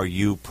are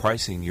you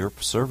pricing your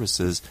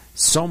services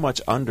so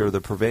much under the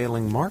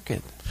prevailing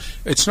market?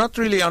 It's not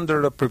really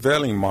under the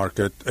prevailing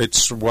market.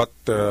 It's what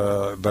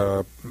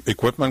the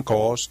equipment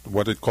costs,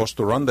 what it costs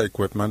to run the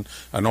equipment,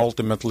 and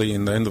ultimately,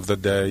 in the end of the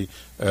day,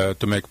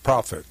 to make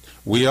profit.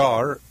 We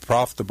are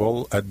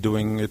profitable at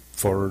doing it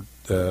for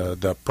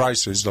the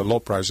prices, the low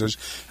prices.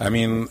 I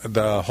mean,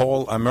 the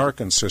whole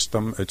American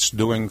system, it's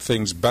doing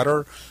things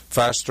better,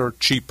 faster,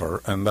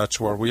 cheaper, and that's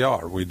where we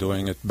are. We're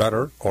doing it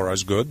better or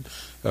as good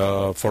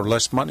for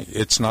less money.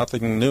 It's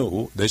nothing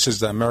new. This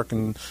is the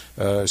American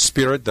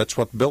spirit. That's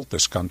what built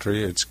this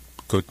country. It's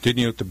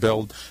continue to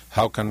build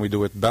how can we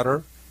do it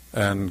better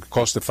and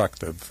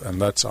cost-effective,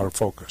 and that's our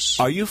focus.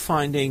 Are you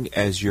finding,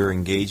 as you're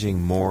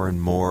engaging more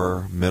and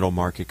more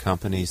middle-market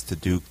companies to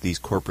do these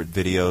corporate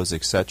videos,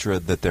 etc.,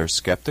 that they're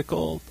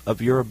skeptical of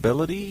your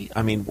ability?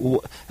 I mean,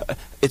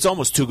 it's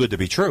almost too good to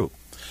be true.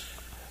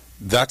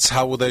 That's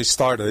how they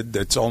started.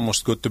 It's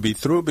almost good to be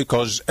true,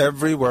 because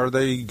everywhere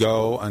they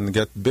go and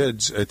get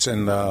bids, it's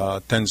in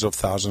the tens of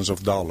thousands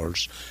of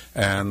dollars.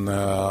 And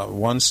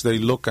once they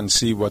look and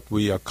see what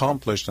we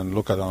accomplished and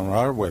look at on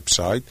our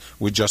website,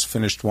 we just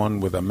finished one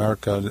with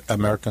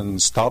American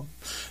Tub.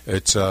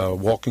 It's a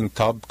walking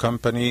tub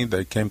company.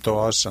 They came to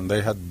us and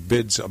they had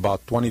bids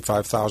about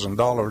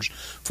 $25,000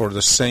 for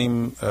the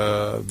same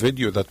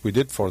video that we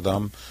did for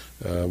them,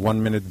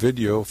 1-minute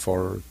video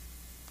for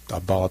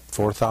about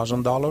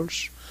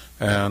 $4,000,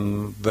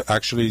 and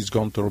actually it's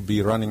going to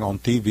be running on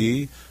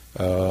TV,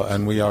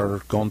 and we are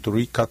going to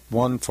recut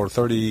one for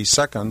 30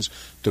 seconds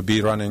to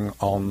be running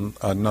on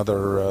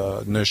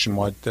another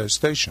nationwide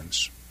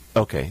stations.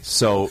 Okay,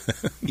 so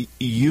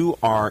you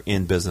are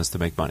in business to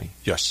make money.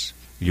 Yes.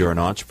 You're an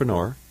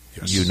entrepreneur.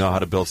 Yes. You know how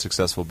to build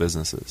successful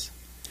businesses.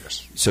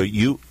 Yes. So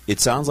it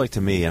sounds like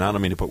to me, and I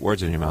don't mean to put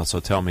words in your mouth, so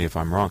tell me if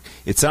I'm wrong,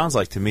 it sounds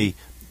like to me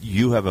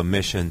you have a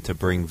mission to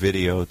bring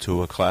video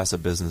to a class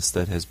of business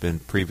that has been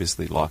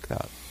previously locked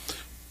out.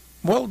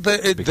 Well,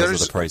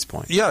 because of the price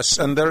point. Yes,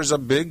 and there's a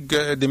big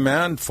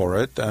demand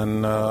for it,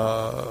 and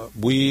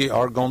we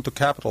are going to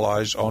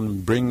capitalize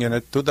on bringing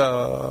it to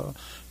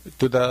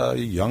the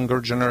younger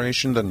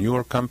generation, the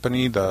newer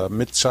company, the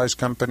mid-sized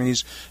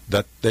companies,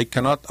 that they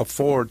cannot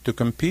afford to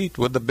compete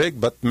with the big,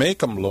 but make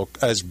them look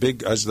as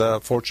big as the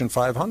Fortune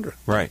 500.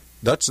 Right.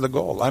 That's the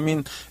goal. I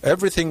mean,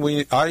 everything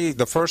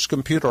the first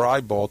computer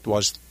I bought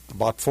was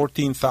about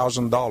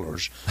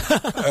 $14,000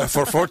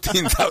 for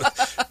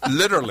 $14,000,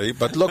 literally.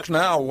 But look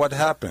now, what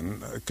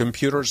happened?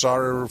 Computers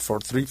are for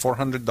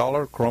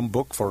 $300-400,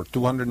 Chromebook for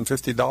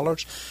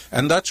 $250,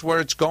 and that's where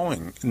it's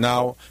going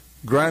now.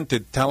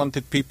 Granted,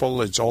 talented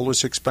people, it's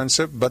always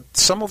expensive, but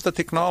some of the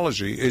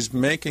technology is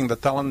making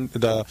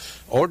the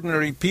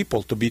ordinary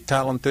people to be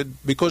talented,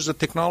 because the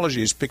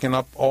technology is picking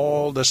up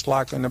all the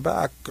slack in the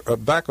back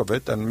of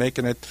it and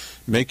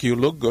make you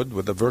look good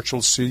with the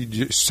virtual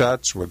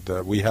sets.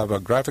 We have a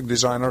graphic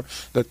designer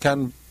that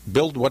can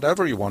build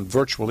whatever you want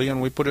virtually,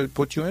 and we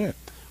put you in it.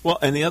 Well,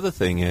 and the other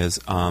thing is,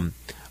 I'm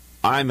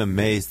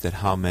amazed at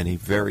how many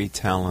very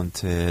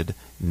talented,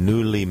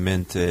 newly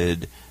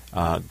minted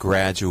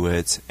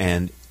graduates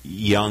and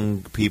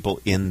young people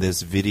in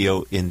this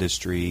video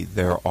industry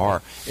there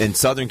are. In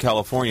Southern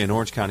California, in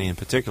Orange County in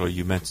particular,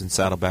 you mentioned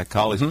Saddleback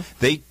College,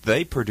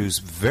 they produce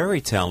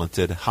very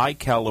talented,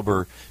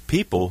 high-caliber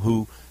people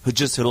who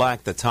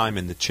lack the time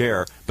in the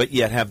chair, but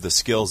yet have the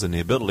skills and the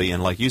ability,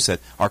 and like you said,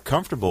 are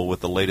comfortable with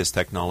the latest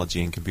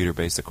technology and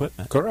computer-based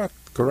equipment. Correct.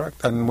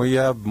 And we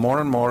have more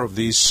and more of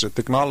these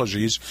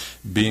technologies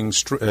being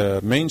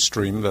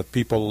mainstream, that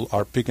people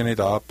are picking it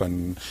up,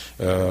 and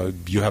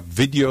you have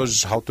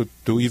videos how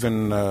to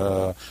even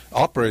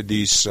operate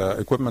these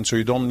equipment, so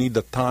you don't need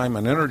the time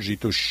and energy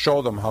to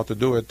show them how to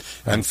do it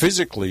and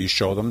physically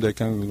show them. They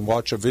can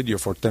watch a video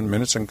for 10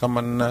 minutes and come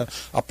and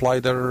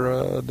apply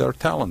their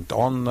talent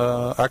on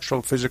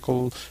actual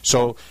physical.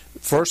 So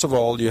first of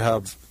all, you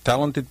have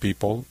talented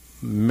people,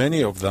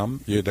 many of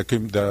them.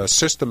 The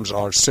systems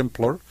are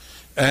simpler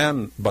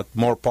but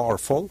more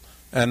powerful,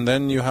 and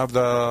then you have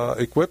the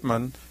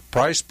equipment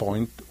price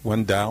point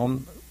went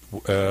down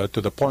to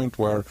the point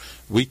where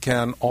we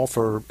can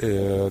offer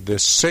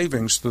this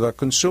savings to the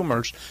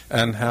consumers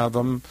and have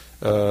them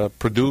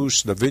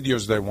produce the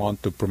videos they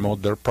want to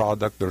promote their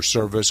product, their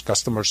service,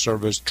 customer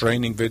service,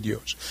 training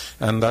videos.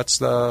 And that's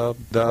the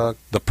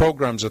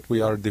programs that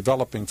we are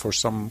developing for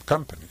some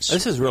companies.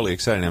 This is really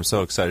exciting. I'm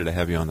so excited to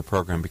have you on the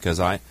program,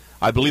 because I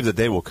believe that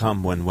they will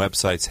come when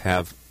websites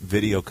have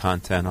video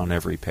content on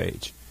every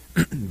page,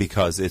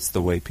 because it's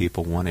the way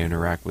people want to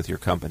interact with your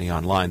company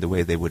online, the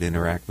way they would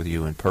interact with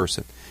you in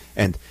person.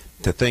 And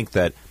to think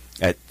that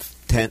at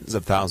tens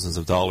of thousands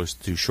of dollars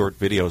to do short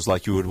videos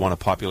like you would want to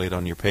populate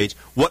on your page,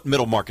 what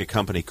middle market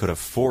company could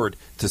afford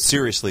to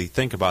seriously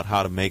think about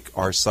how to make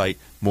our site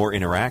more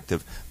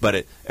interactive? But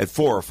at $4,000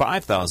 or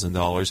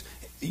 $5,000,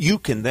 you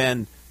can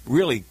then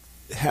really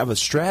have a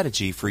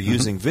strategy for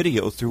using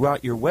video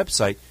throughout your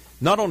website,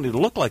 not only to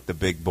look like the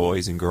big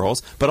boys and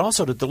girls, but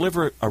also to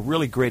deliver a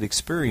really great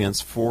experience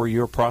for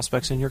your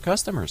prospects and your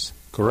customers.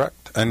 Correct.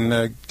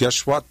 And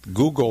guess what?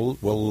 Google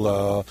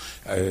will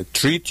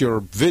treat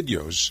your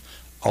videos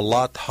a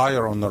lot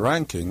higher on the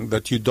ranking,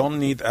 that you don't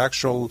need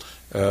actual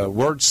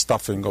word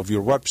stuffing of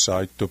your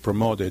website to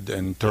promote it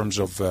in terms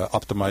of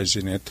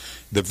optimizing it.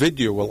 The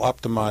video will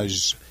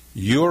optimize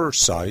your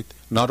site.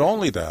 Not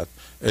only that,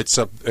 it's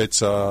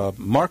a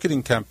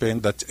marketing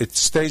campaign that it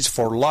stays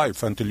for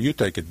life until you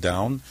take it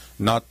down,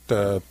 not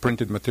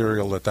printed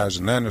material that has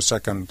a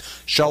nanosecond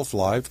shelf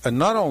life. And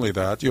not only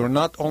that, you're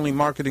not only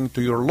marketing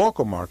to your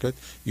local market,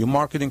 you're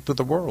marketing to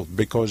the world,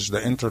 because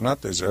the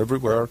internet is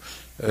everywhere.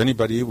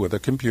 Anybody with a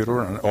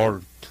computer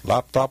or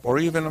laptop or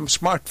even a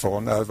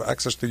smartphone have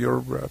access to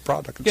your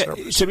product and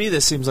service. To me,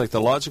 this seems like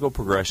the logical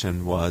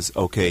progression was,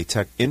 okay,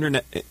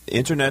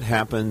 internet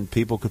happened,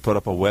 people could put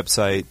up a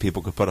website,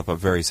 people could put up a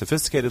very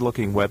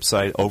sophisticated-looking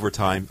website. Over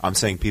time, I'm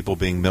saying people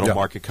being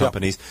middle-market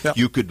companies,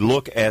 you could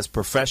look as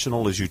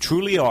professional as you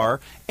truly are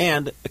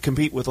and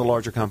compete with the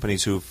larger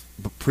companies who've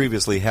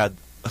previously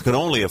could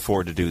only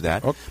afford to do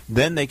that.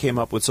 Then they came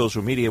up with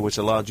social media, which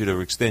allowed you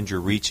to extend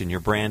your reach and your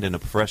brand in a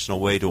professional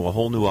way to a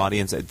whole new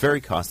audience at very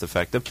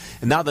cost-effective.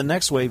 And now the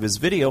next wave is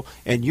video,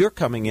 and you're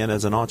coming in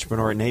as an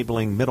entrepreneur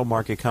enabling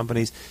middle-market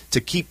companies to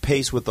keep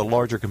pace with the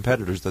larger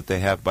competitors that they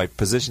have by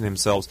positioning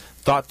themselves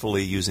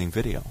thoughtfully using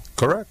video.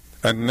 Correct.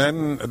 And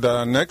then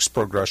the next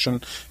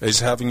progression is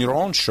having your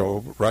own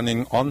show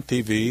running on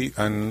TV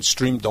and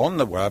streamed on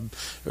the web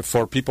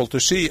for people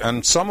to see.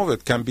 And some of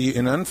it can be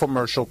an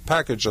infomercial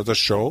package of the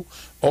show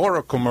or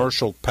a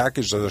commercial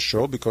package of the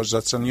show, because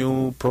that's a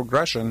new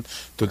progression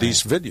to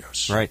these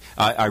videos. Right.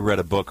 I read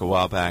a book a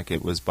while back.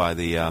 It was by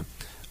the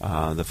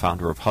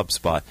founder of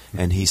HubSpot,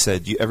 and he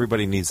said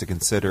everybody needs to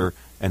consider,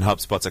 and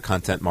HubSpot's a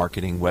content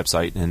marketing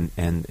website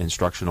and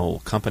instructional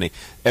company.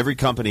 Every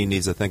company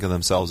needs to think of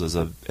themselves as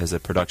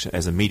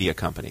a media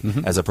company,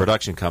 as a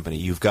production company.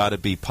 You've got to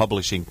be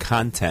publishing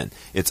content.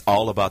 It's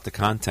all about the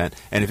content.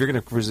 And if you're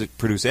going to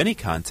produce any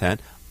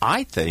content,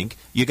 I think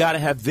you got to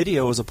have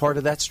video as a part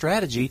of that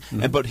strategy.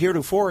 But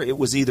heretofore, it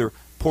was either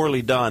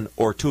poorly done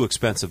or too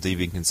expensive to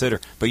even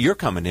consider. But you're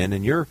coming in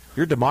and you're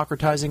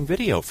democratizing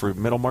video for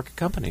middle market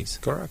companies.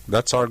 Correct.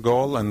 That's our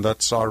goal, and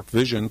that's our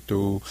vision,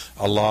 to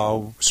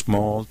allow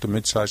small to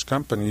mid-sized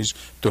companies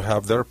to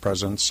have their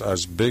presence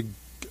as big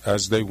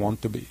as they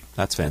want to be.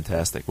 That's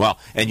fantastic. Wow.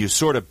 And you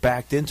sort of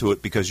backed into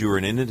it because you were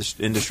in an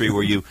industry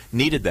where you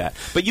needed that.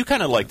 But you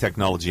kind of like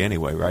technology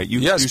anyway, right?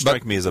 You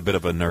strike me as a bit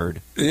of a nerd.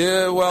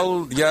 Yeah,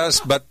 well, yes,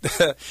 but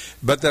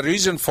but the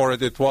reason for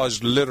it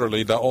was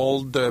literally the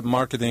old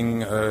marketing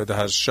that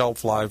has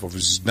shelf life of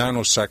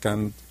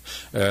nanosecond.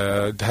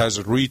 It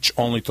has reach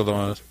only to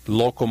the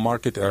local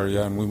market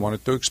area, and we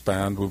wanted to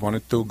expand. We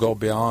wanted to go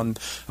beyond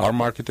our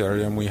market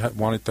area, and we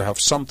wanted to have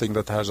something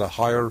that has a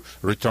higher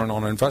return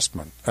on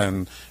investment.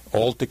 And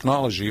old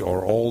technology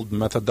or old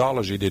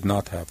methodology did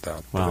not have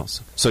that. Wow.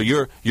 So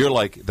you're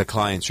like the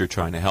clients you're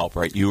trying to help,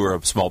 right? You were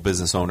a small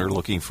business owner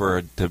looking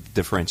to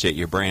differentiate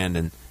your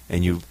brand,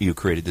 and you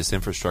created this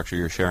infrastructure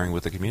you're sharing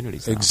with the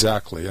communities now.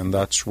 Exactly, and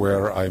that's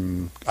where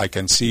I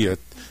can see it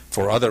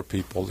for other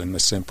people in the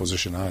same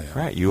position I am.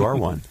 Right, you are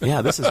one.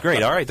 Yeah, this is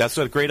great. All right, that's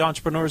what great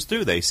entrepreneurs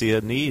do. They see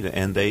a need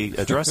and they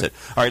address it.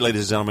 All right,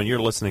 ladies and gentlemen, you're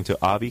listening to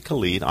Avi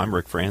Khalid. I'm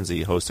Rick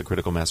Franzi, host of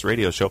Critical Mass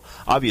Radio Show.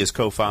 Avi is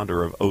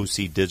co-founder of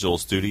OC Digital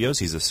Studios.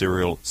 He's a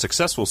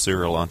successful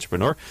serial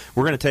entrepreneur.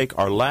 We're going to take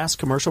our last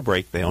commercial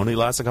break. They only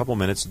last a couple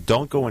minutes.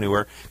 Don't go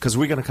anywhere, because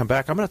we're going to come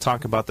back. I'm going to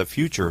talk about the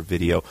future of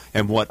video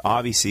and what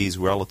Avi sees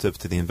relative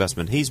to the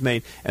investment he's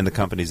made and the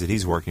companies that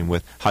he's working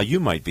with, how you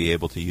might be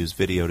able to use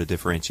video to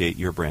differentiate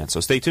your brand. So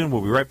stay tuned.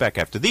 We'll be right back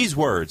after these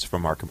words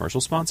from our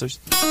commercial sponsors.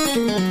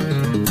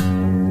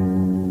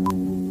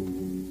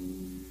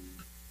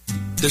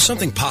 There's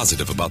something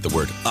positive about the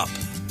word up.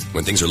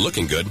 When things are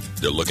looking good,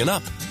 they're looking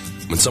up.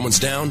 When someone's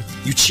down,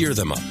 you cheer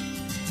them up.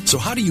 So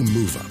how do you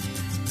move up?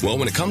 Well,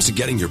 when it comes to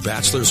getting your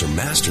bachelor's or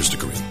master's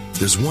degree,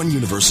 there's one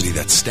university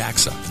that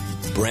stacks up.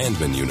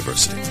 Brandman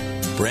University.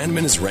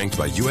 Brandman is ranked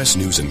by U.S.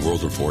 News &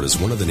 World Report as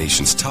one of the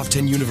nation's top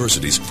 10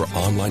 universities for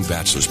online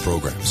bachelor's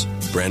programs.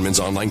 Brandman's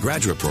online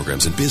graduate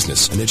programs in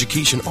business and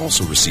education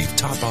also receive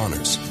top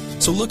honors.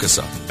 So look us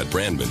up at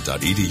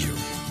brandman.edu.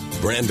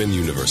 Brandman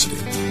University.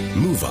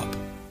 Move up.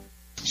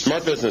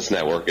 Smart Business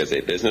Network is a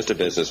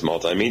business-to-business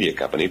multimedia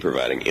company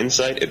providing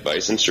insight,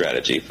 advice, and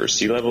strategy for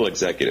C-level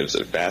executives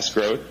of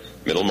fast-growth,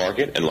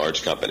 middle-market, and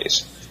large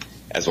companies.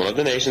 As one of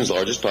the nation's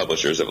largest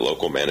publishers of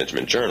local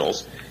management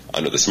journals,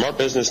 under the Smart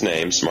Business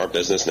name, Smart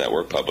Business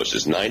Network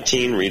publishes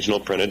 19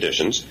 regional print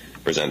editions,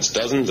 presents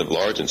dozens of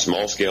large and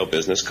small-scale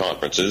business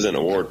conferences and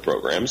award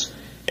programs,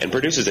 and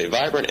produces a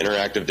vibrant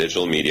interactive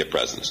digital media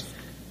presence.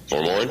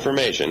 For more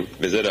information,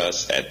 visit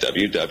us at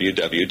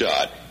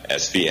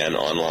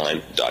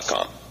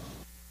www.sbnonline.com.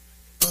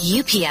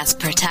 UPS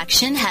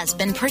Protection has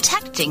been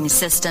protecting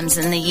systems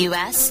in the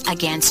U.S.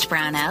 against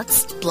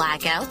brownouts,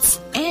 blackouts,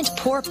 and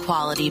poor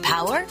quality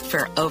power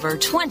for over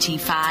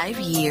 25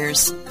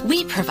 years.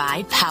 We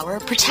provide power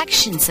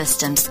protection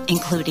systems,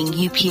 including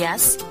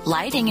UPS,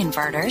 lighting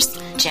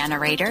inverters,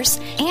 generators,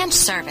 and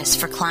service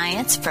for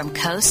clients from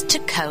coast to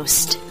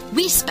coast.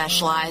 We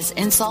specialize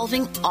in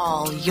solving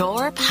all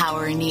your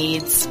power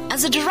needs.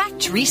 As a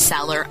direct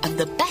reseller of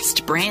the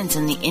best brands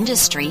in the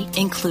industry,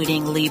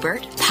 including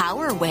Liebert,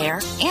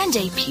 PowerWare, and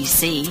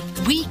APC,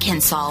 we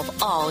can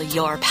solve all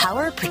your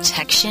power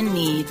protection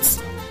needs.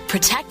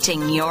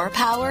 Protecting your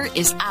power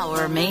is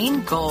our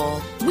main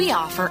goal. We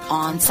offer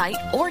on-site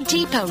or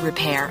depot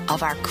repair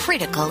of our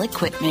critical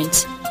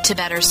equipment. To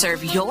better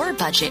serve your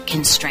budget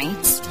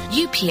constraints,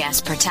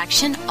 UPS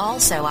Protection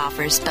also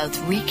offers both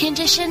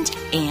reconditioned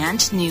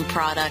and new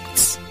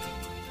products.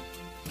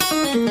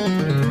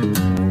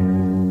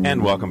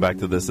 And welcome back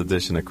to this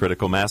edition of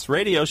Critical Mass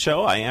Radio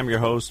Show. I am your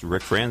host,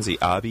 Rick Franzi.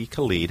 Avi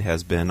Khalid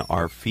has been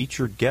our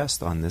featured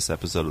guest on this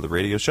episode of the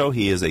radio show.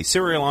 He is a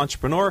serial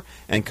entrepreneur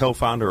and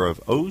co-founder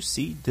of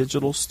OC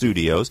Digital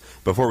Studios.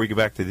 Before we get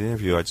back to the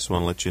interview, I just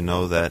want to let you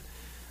know that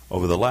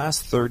over the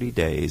last 30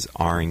 days,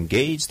 our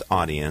engaged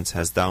audience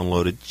has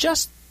downloaded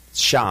just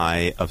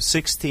shy of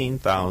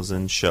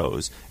 16,000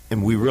 shows,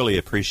 and we really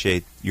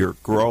appreciate your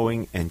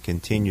growing and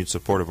continued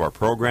support of our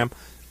program.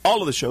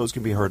 All of the shows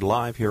can be heard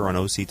live here on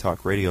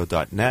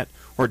octalkradio.net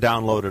or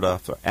downloaded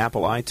off of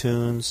Apple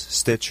iTunes,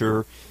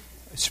 Stitcher,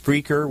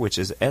 Spreaker, which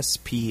is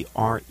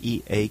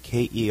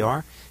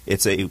Spreaker.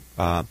 It's a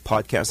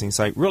podcasting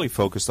site really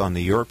focused on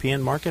the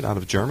European market out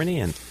of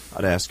Germany, and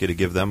I'd ask you to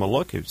give them a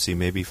look and see,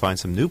 maybe find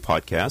some new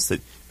podcasts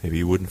that maybe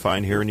you wouldn't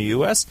find here in the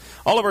U.S.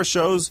 All of our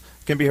shows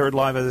can be heard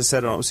live, as I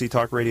said, on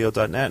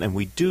octalkradio.net, and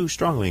we do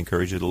strongly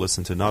encourage you to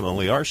listen to not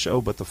only our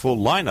show, but the full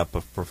lineup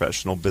of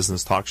professional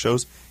business talk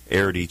shows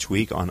aired each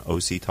week on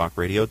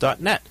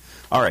octalkradio.net.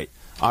 All right,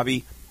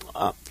 Avi,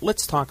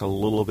 let's talk a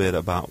little bit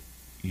about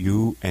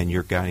you and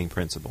your guiding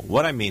principle.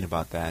 What I mean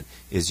about that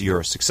is you're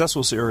a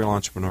successful serial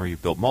entrepreneur.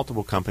 You've built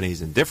multiple companies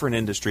in different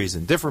industries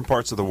in different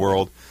parts of the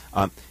world.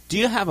 Do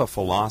you have a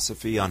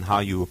philosophy on how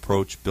you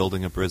approach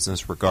building a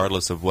business,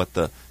 regardless of what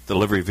the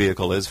delivery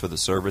vehicle is for the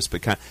service?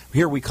 But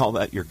here we call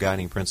that your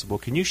guiding principle.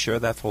 Can you share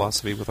that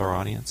philosophy with our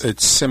audience?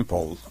 It's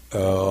simple.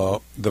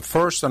 The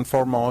first and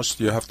foremost,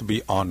 you have to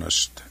be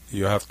honest.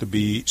 You have to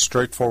be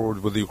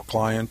straightforward with your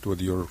client, with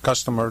your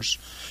customers,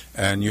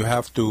 and you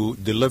have to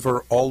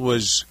deliver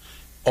always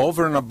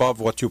over and above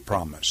what you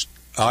promised.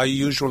 I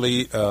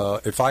usually,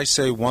 if I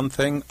say one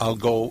thing, I'll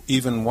go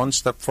even one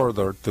step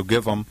further to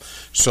give them,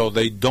 so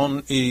they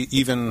don't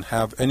even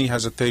have any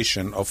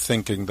hesitation of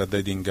thinking that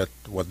they didn't get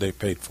what they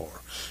paid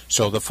for.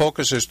 So the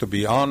focus is to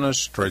be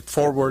honest,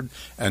 straightforward,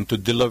 and to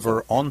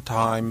deliver on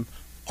time,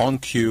 on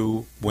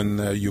cue,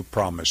 when you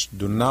promised.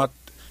 Do not,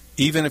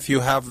 even if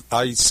you have,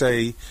 I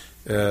say,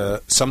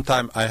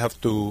 sometimes I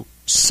have to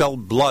sell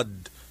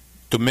blood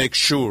to make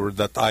sure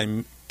that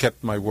I'm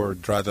kept my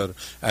word, rather.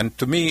 And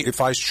to me, if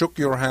I shook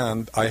your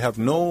hand, I have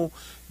no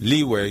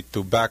leeway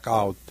to back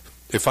out.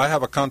 If I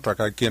have a contract,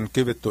 I can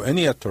give it to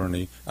any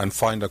attorney and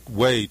find a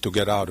way to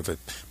get out of it.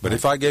 But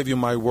if I gave you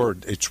my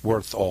word, it's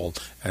worth all.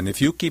 And if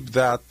you keep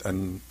that,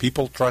 and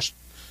people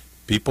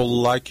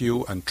like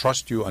you and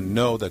trust you and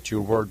know that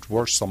your word's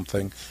worth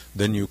something,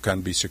 then you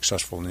can be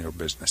successful in your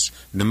business,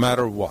 no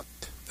matter what.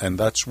 And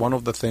that's one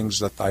of the things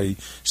that I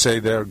say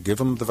there, give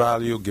them the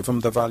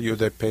value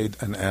they paid,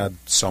 and add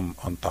some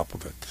on top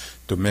of it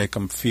to make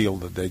them feel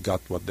that they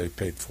got what they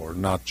paid for,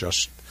 not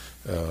just,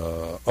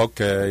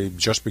 okay,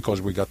 just because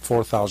we got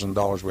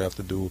 $4,000, we have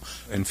to do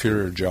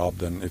inferior job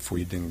than if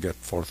we didn't get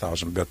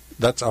 $4,000. But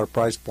that's our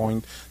price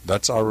point.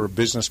 That's our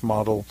business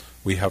model.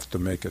 We have to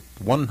make it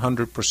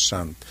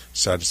 100%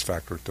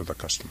 satisfactory to the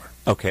customer.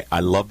 Okay,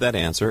 I love that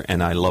answer,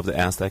 and I love to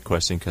ask that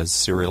question because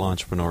serial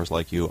entrepreneurs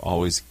like you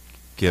always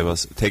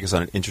take us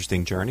on an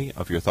interesting journey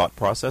of your thought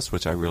process,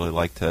 which I really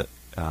like to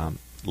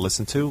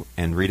listen to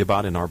and read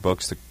about in our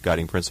books, the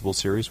Guiding Principles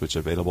series, which is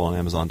available on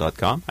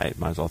Amazon.com. I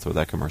might as well throw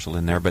that commercial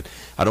in there, but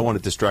I don't want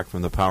to distract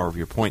from the power of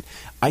your point.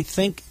 I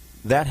think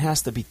that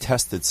has to be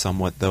tested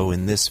somewhat, though,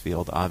 in this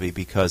field, Avi,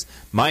 because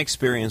my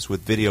experience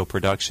with video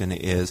production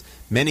is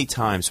many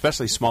times,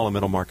 especially small and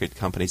middle market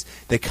companies,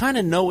 they kind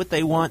of know what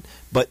they want,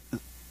 but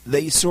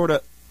they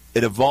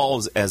it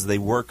evolves as they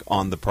work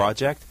on the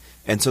project.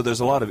 And so there's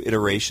a lot of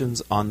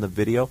iterations on the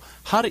video.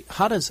 How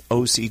does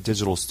OC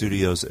Digital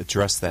Studios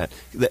address that?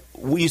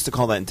 We used to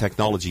call that in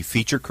technology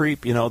feature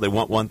creep. You know, they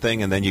want one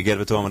thing and then you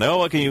give it to them and,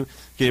 oh, can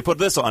you put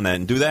this on it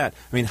and do that?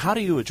 I mean, how do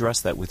you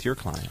address that with your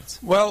clients?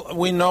 Well,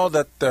 we know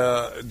that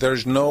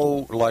there's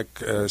no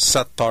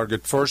set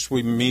target. First,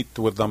 we meet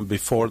with them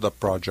before the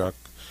project,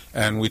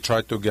 and we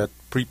try to get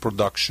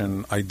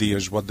pre-production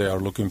ideas, what they are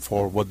looking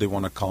for, what they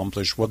want to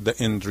accomplish, what the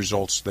end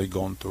results they're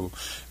going to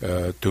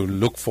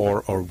look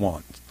for or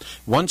want.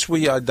 Once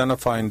we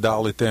identify and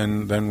dial it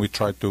in, then we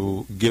try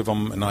to give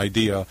them an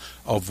idea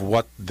of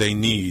what they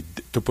need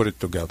to put it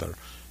together.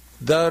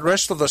 The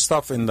rest of the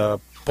stuff in the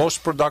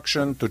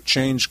post-production, to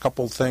change a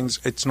couple things,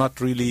 it's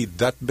not really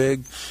that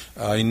big.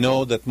 I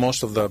know that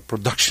most of the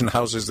production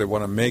houses, they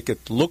want to make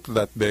it look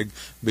that big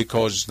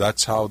because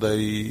that's how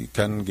they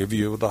can give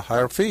you the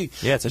higher fee.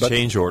 Yeah, it's a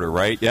change order,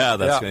 right? Yeah,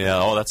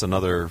 that's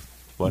another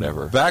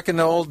whatever. Back in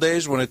the old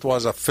days when it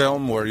was a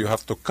film where you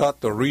have to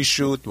cut or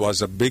reshoot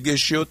was a big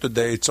issue.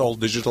 Today it's all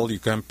digital. You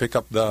can pick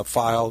up the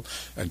file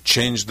and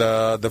change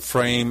the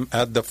frame,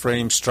 add the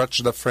frame, stretch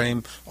the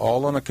frame,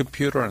 all on a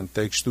computer, and it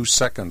takes 2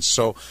 seconds.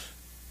 So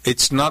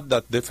it's not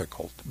that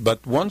difficult.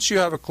 But once you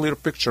have a clear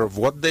picture of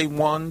what they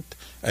want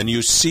and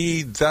you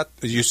see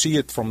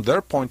it from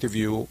their point of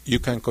view, you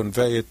can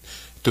convey it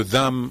to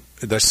them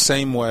the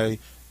same way.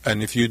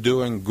 And if you're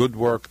doing good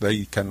work,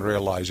 they can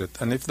realize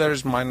it. And if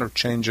there's minor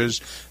changes,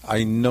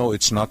 I know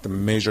it's not a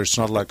major, it's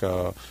not like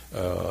a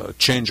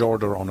change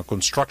order on a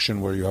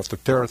construction where you have to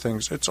tear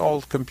things. It's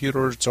all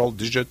computer, it's all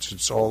digits,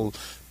 it's all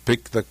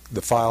pick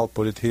the file,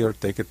 put it here,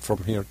 take it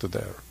from here to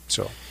there.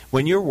 So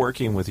when you're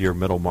working with your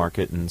middle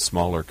market and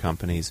smaller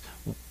companies,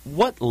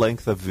 what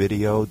length of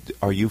video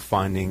are you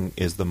finding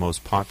is the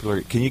most popular?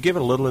 Can you give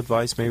a little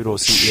advice maybe to a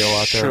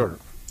CEO out there? Sure.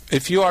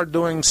 If you are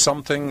doing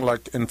something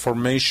like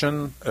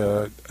information,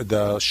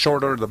 the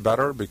shorter the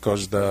better,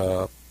 because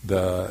the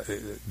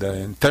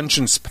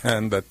attention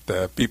span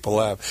that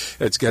people have,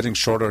 it's getting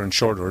shorter and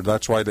shorter.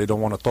 That's why they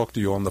don't want to talk to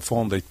you on the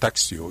phone. They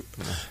text you.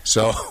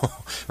 So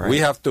we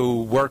have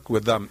to work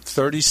with them.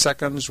 30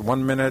 seconds,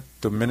 1 minute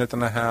to a minute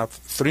and a half,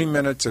 3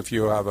 minutes if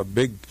you have a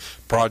big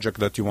project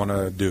that you want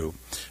to do.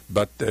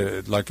 But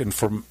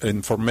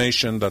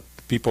information that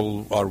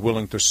people are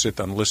willing to sit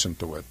and listen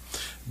to it.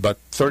 But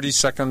 30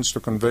 seconds to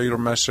convey your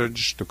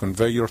message, to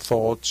convey your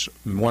thoughts,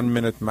 1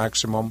 minute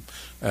maximum,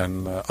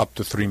 and up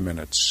to 3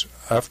 minutes.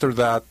 After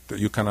that,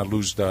 you kind of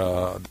lose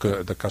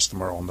the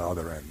customer on the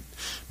other end.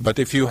 But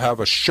if you have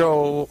a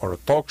show or a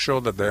talk show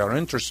that they are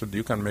interested,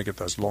 you can make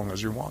it as long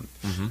as you want.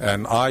 Mm-hmm.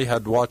 And I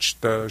had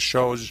watched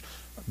shows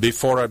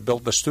before I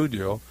built the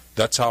studio.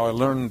 That's how I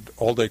learned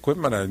all the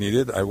equipment I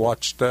needed. I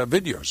watched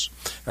videos,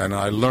 and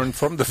I learned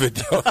from the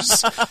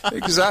videos.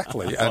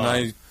 Exactly. And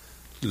I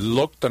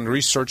looked and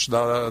researched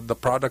the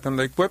product and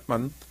the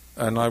equipment,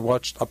 and I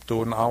watched up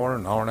to an hour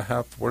and a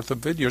half worth of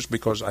videos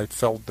because I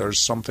felt there's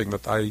something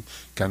that I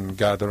can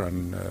gather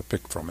and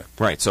pick from it.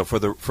 Right. So for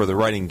the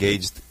right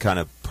engaged kind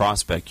of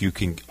prospect, you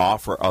can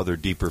offer other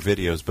deeper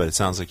videos, but it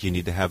sounds like you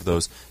need to have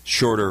those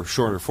shorter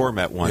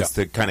format ones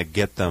to kind of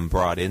get them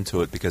brought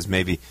into it, because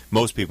maybe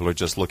most people are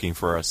just looking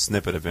for a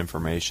snippet of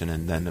information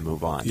and then to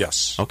move on.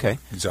 Yes. Okay.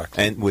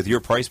 Exactly. And with your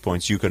price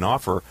points, you can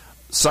offer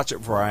such a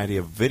variety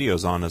of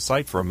videos on a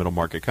site for a middle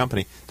market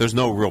company. There's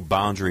no real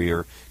boundary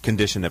or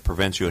condition that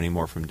prevents you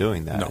anymore from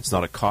doing that. No. It's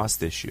not a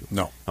cost issue.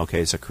 No.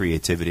 Okay, it's a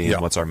creativity and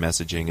what's our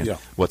messaging and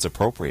what's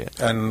appropriate.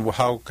 And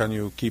how can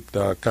you keep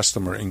the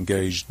customer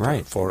engaged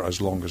for as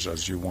long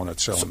as you want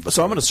to sell them?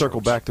 So I'm going to circle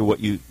back to what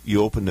you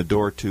opened the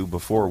door to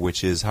before,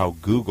 which is how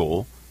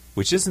Google,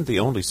 which isn't the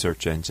only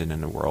search engine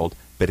in the world,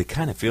 but it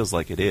kind of feels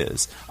like it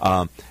is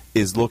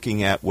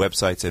looking at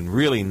websites and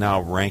really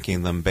now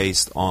ranking them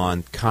based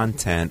on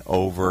content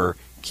over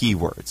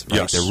keywords.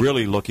 Right? Yes. They're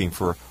really looking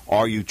for,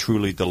 are you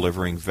truly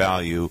delivering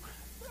value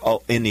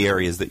in the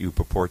areas that you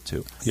purport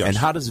to? Yes. And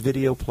how does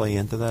video play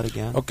into that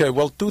again? Okay,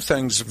 well, two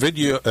things.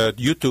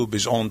 YouTube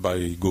is owned by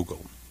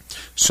Google.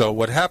 So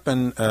what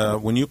happened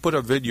when you put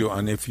a video,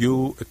 and if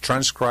you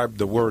transcribe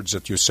the words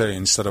that you say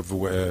instead of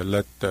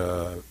let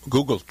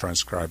Google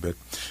transcribe it,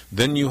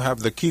 then you have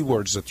the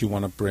keywords that you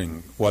want to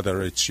bring,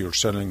 whether it's you're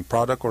selling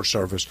product or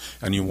service,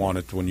 and you want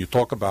it, when you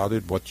talk about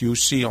it, what you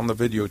see on the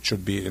video, it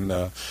should be in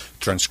the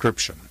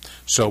transcription.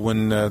 So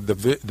when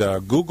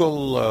the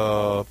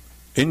Google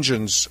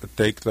engines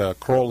take the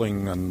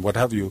crawling and what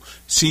have you,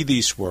 see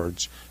these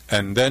words,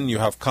 and then you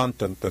have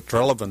content that's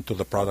relevant to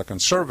the product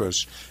and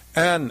service,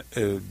 and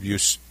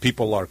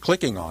people are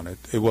clicking on it,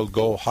 it will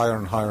go higher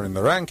and higher in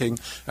the ranking,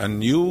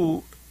 and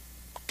you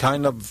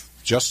kind of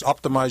just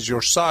optimize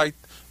your site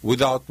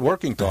without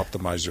working to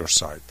optimize your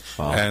site.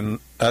 Wow. And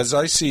as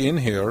I see in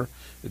here,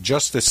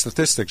 just the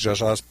statistics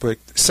just as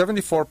picked,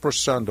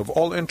 74% of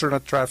all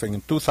internet traffic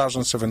in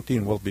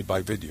 2017 will be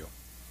by video.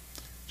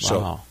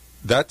 So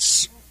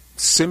that's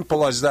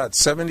simple as that.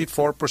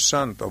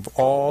 74% of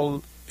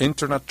all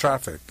internet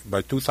traffic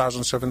by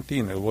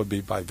 2017, it will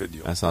be by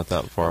video. That's not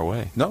that far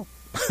away. No.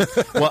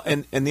 Well,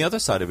 and the other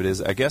side of it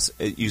is, I guess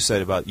you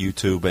said about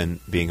YouTube and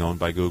being owned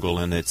by Google,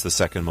 and it's the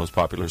second most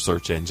popular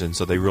search engine,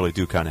 so they really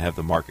do kind of have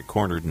the market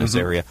cornered in this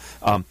area.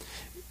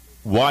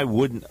 Why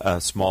wouldn't a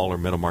small or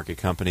middle market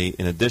company,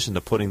 in addition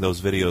to putting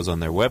those videos on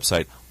their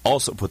website,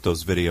 also put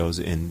those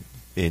videos in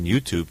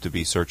YouTube to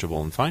be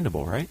searchable and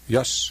findable, right?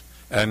 Yes.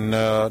 And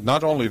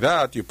not only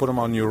that, you put them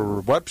on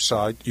your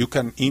website, you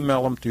can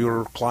email them to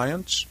your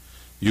clients.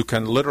 You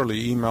can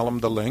literally email them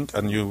the link,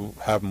 and you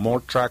have more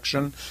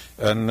traction.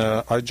 And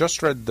I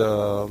just read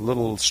a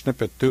little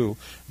snippet, too,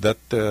 that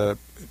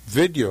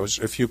videos,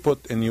 if you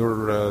put in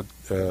your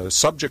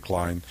subject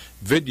line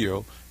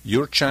video,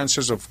 your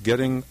chances of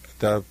getting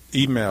the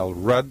email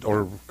read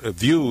or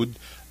viewed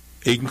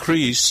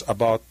increase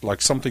about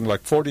something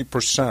like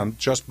 40%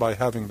 just by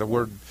having the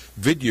word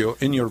video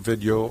in your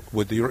video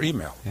with your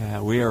email.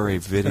 Yeah, we are a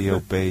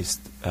video-based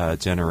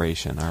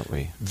generation, aren't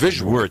we?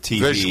 Visual. We're a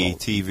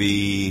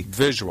TV.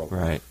 Visual.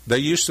 Right. They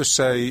used to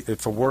say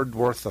if a word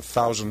worth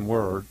 1,000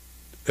 words,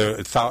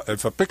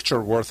 if a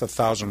picture worth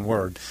 1,000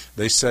 words,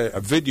 they say a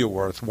video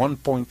worth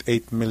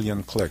 1.8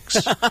 million clicks.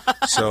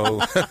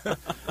 So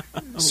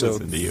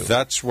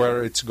that's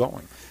where it's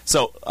going.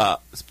 So,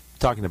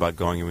 talking about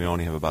going, and we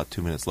only have about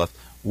 2 minutes left,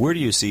 where do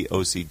you see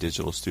OC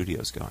Digital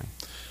Studios going?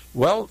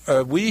 Well,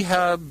 we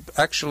have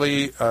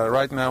actually,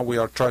 right now we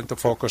are trying to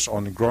focus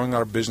on growing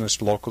our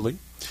business locally.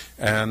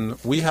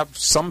 And we have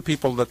some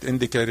people that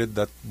indicated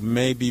that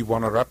maybe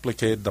want to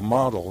replicate the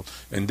model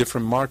in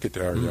different market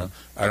area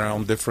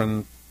around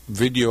different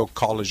video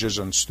colleges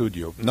and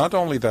studio. Not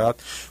only that,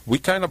 we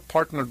kind of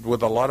partnered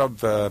with a lot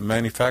of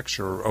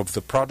manufacturer of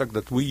the product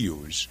that we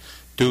use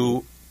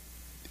to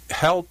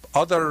help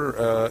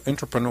other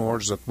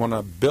entrepreneurs that want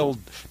to build,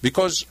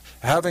 because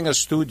having a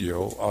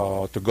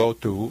studio to go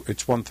to,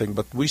 it's one thing,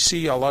 but we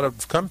see a lot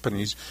of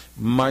companies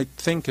might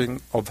thinking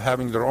of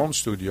having their own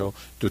studio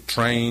to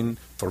train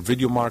for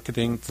video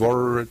marketing,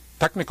 for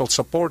technical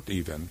support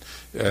even,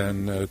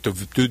 and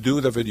to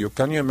do the video.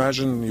 Can you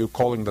imagine you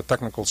calling the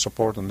technical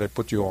support and they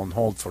put you on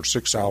hold for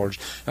 6 hours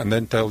and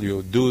then tell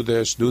you, do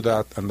this, do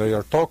that, and they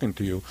are talking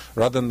to you,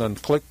 rather than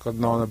click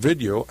on a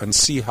video and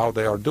see how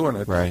they are doing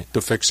it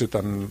to fix it.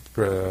 And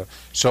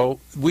so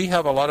we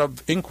have a lot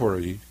of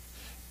inquiry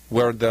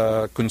where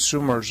the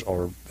consumers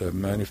or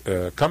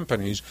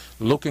companies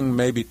looking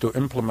maybe to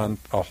implement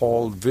a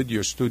whole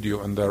video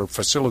studio in their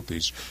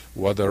facilities,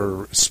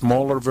 whether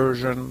smaller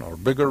version or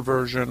bigger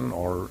version,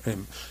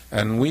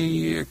 and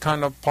we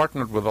kind of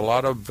partnered with a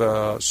lot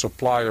of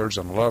suppliers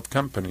and a lot of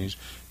companies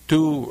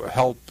to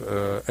help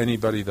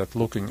anybody that's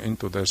looking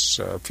into this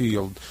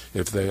field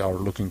if they are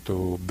looking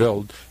to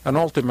build. And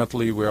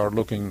ultimately, we are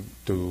looking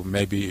to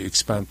maybe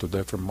expand to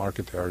different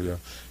market area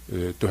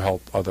to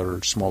help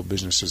other small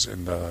businesses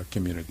in the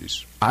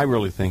communities. I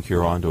really think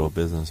you're onto a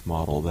business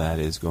model that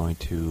is going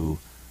to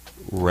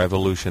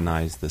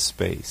revolutionize the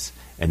space.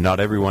 And not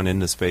everyone in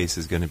the space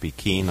is going to be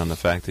keen on the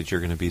fact that you're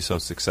going to be so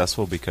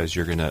successful, because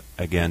you're going to,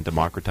 again,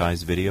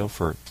 democratize video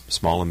for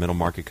small and middle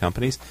market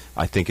companies.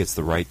 I think it's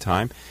the right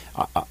time.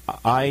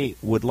 I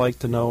would like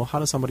to know, how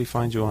does somebody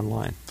find you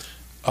online?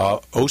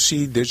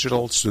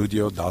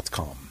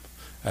 OCDigitalStudio.com.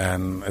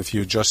 And if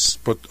you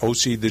just put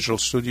OC Digital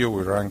Studio,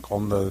 we rank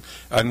on the,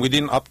 and we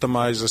didn't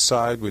optimize the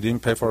site, we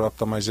didn't pay for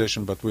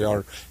optimization, but we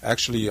are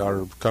actually,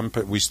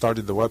 we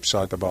started the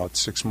website about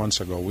 6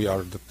 months ago. We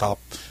are the top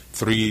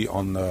 3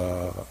 on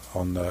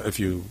if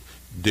you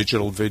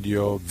digital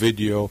video,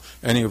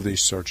 any of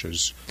these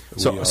searches.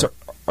 So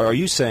are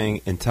you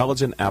saying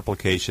intelligent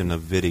application of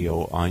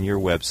video on your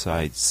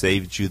website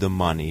saved you the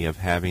money of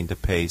having to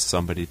pay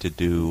somebody to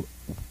do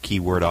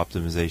keyword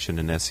optimization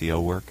and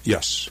SEO work?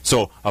 Yes.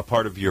 So a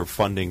part of your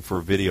funding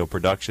for video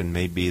production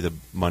may be the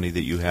money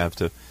that you have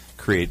to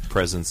create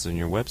presence in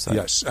your website.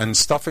 Yes, and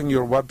stuffing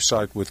your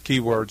website with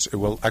keywords, it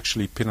will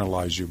actually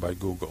penalize you by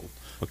Google.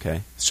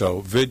 Okay.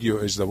 So video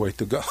is the way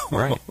to go.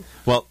 Right.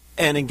 Well,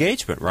 and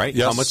engagement, right?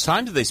 Yes. How much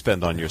time do they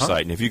spend on your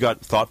site? And if you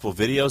got thoughtful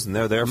videos and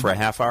they're there for a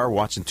half hour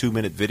watching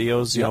 2-minute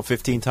videos,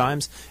 15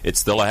 times, it's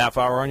still a half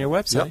hour on your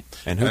website.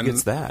 And who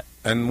gets that?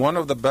 And one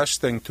of the best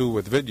thing too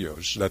with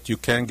videos that you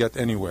can't get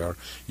anywhere,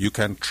 you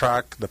can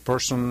track the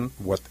person,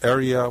 what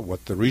area,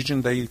 what the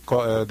region they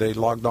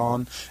logged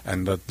on,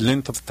 and the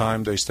length of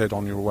time they stayed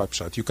on your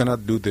website. You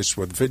cannot do this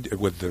with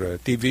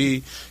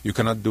TV. You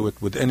cannot do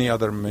it with any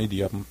other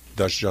medium.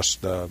 That's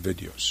just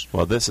videos.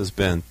 Well, this has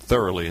been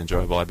thoroughly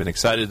enjoyable. I've been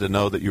excited to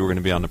know that you were going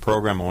to be on the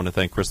program. I want to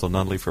thank Crystal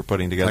Nunley for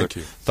putting together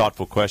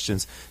thoughtful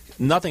questions.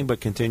 Nothing but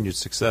continued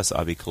success,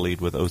 Avi Khalid,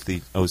 with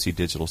OC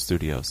Digital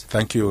Studios.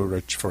 Thank you,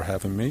 Rich, for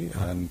having me,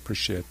 and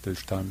appreciate the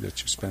time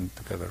that you spent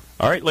together.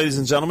 All right, ladies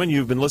and gentlemen,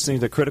 you've been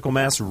listening to Critical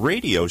Mass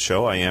Radio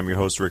Show. I am your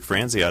host, Rick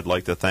Franzi. I'd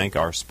like to thank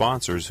our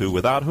sponsors,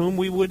 without whom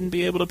we wouldn't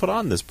be able to put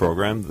on this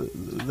program.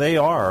 They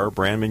are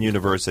Brandman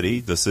University,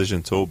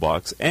 Decision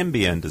Toolbox,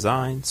 MBN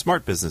Design,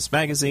 Smart Business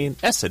Magazine,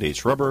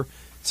 S&H Rubber,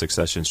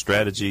 Succession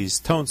Strategies,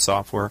 Tone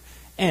Software,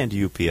 and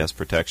UPS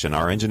Protection.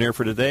 Our engineer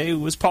for today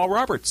was Paul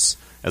Roberts.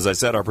 As I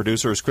said, our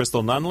producer is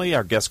Crystal Nunley.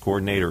 Our guest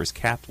coordinator is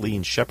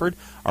Kathleen Shepard.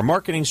 Our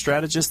marketing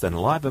strategist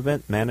and live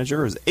event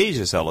manager is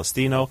Asia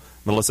Celestino.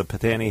 Melissa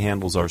Patani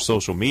handles our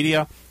social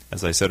media.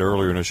 As I said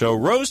earlier in the show,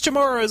 Rose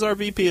Chamorro is our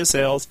VP of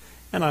Sales.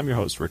 And I'm your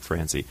host, Rick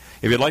Franzi.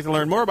 If you'd like to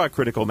learn more about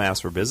Critical Mass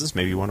for Business,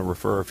 maybe you want to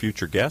refer a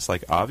future guest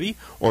like Avi,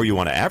 or you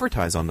want to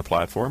advertise on the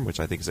platform, which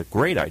I think is a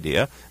great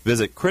idea,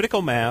 visit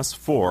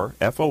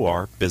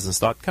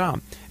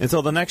criticalmass4business.com.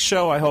 Until the next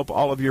show, I hope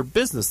all of your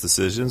business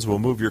decisions will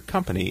move your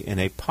company in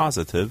a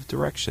positive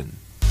direction.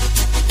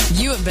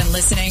 You have been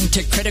listening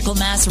to Critical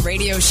Mass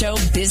Radio Show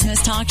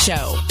Business Talk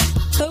Show,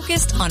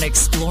 focused on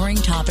exploring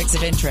topics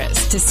of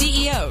interest to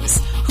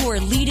CEOs who are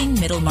leading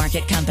middle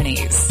market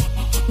companies.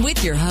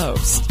 With your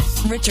host,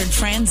 Richard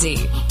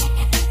Franzi.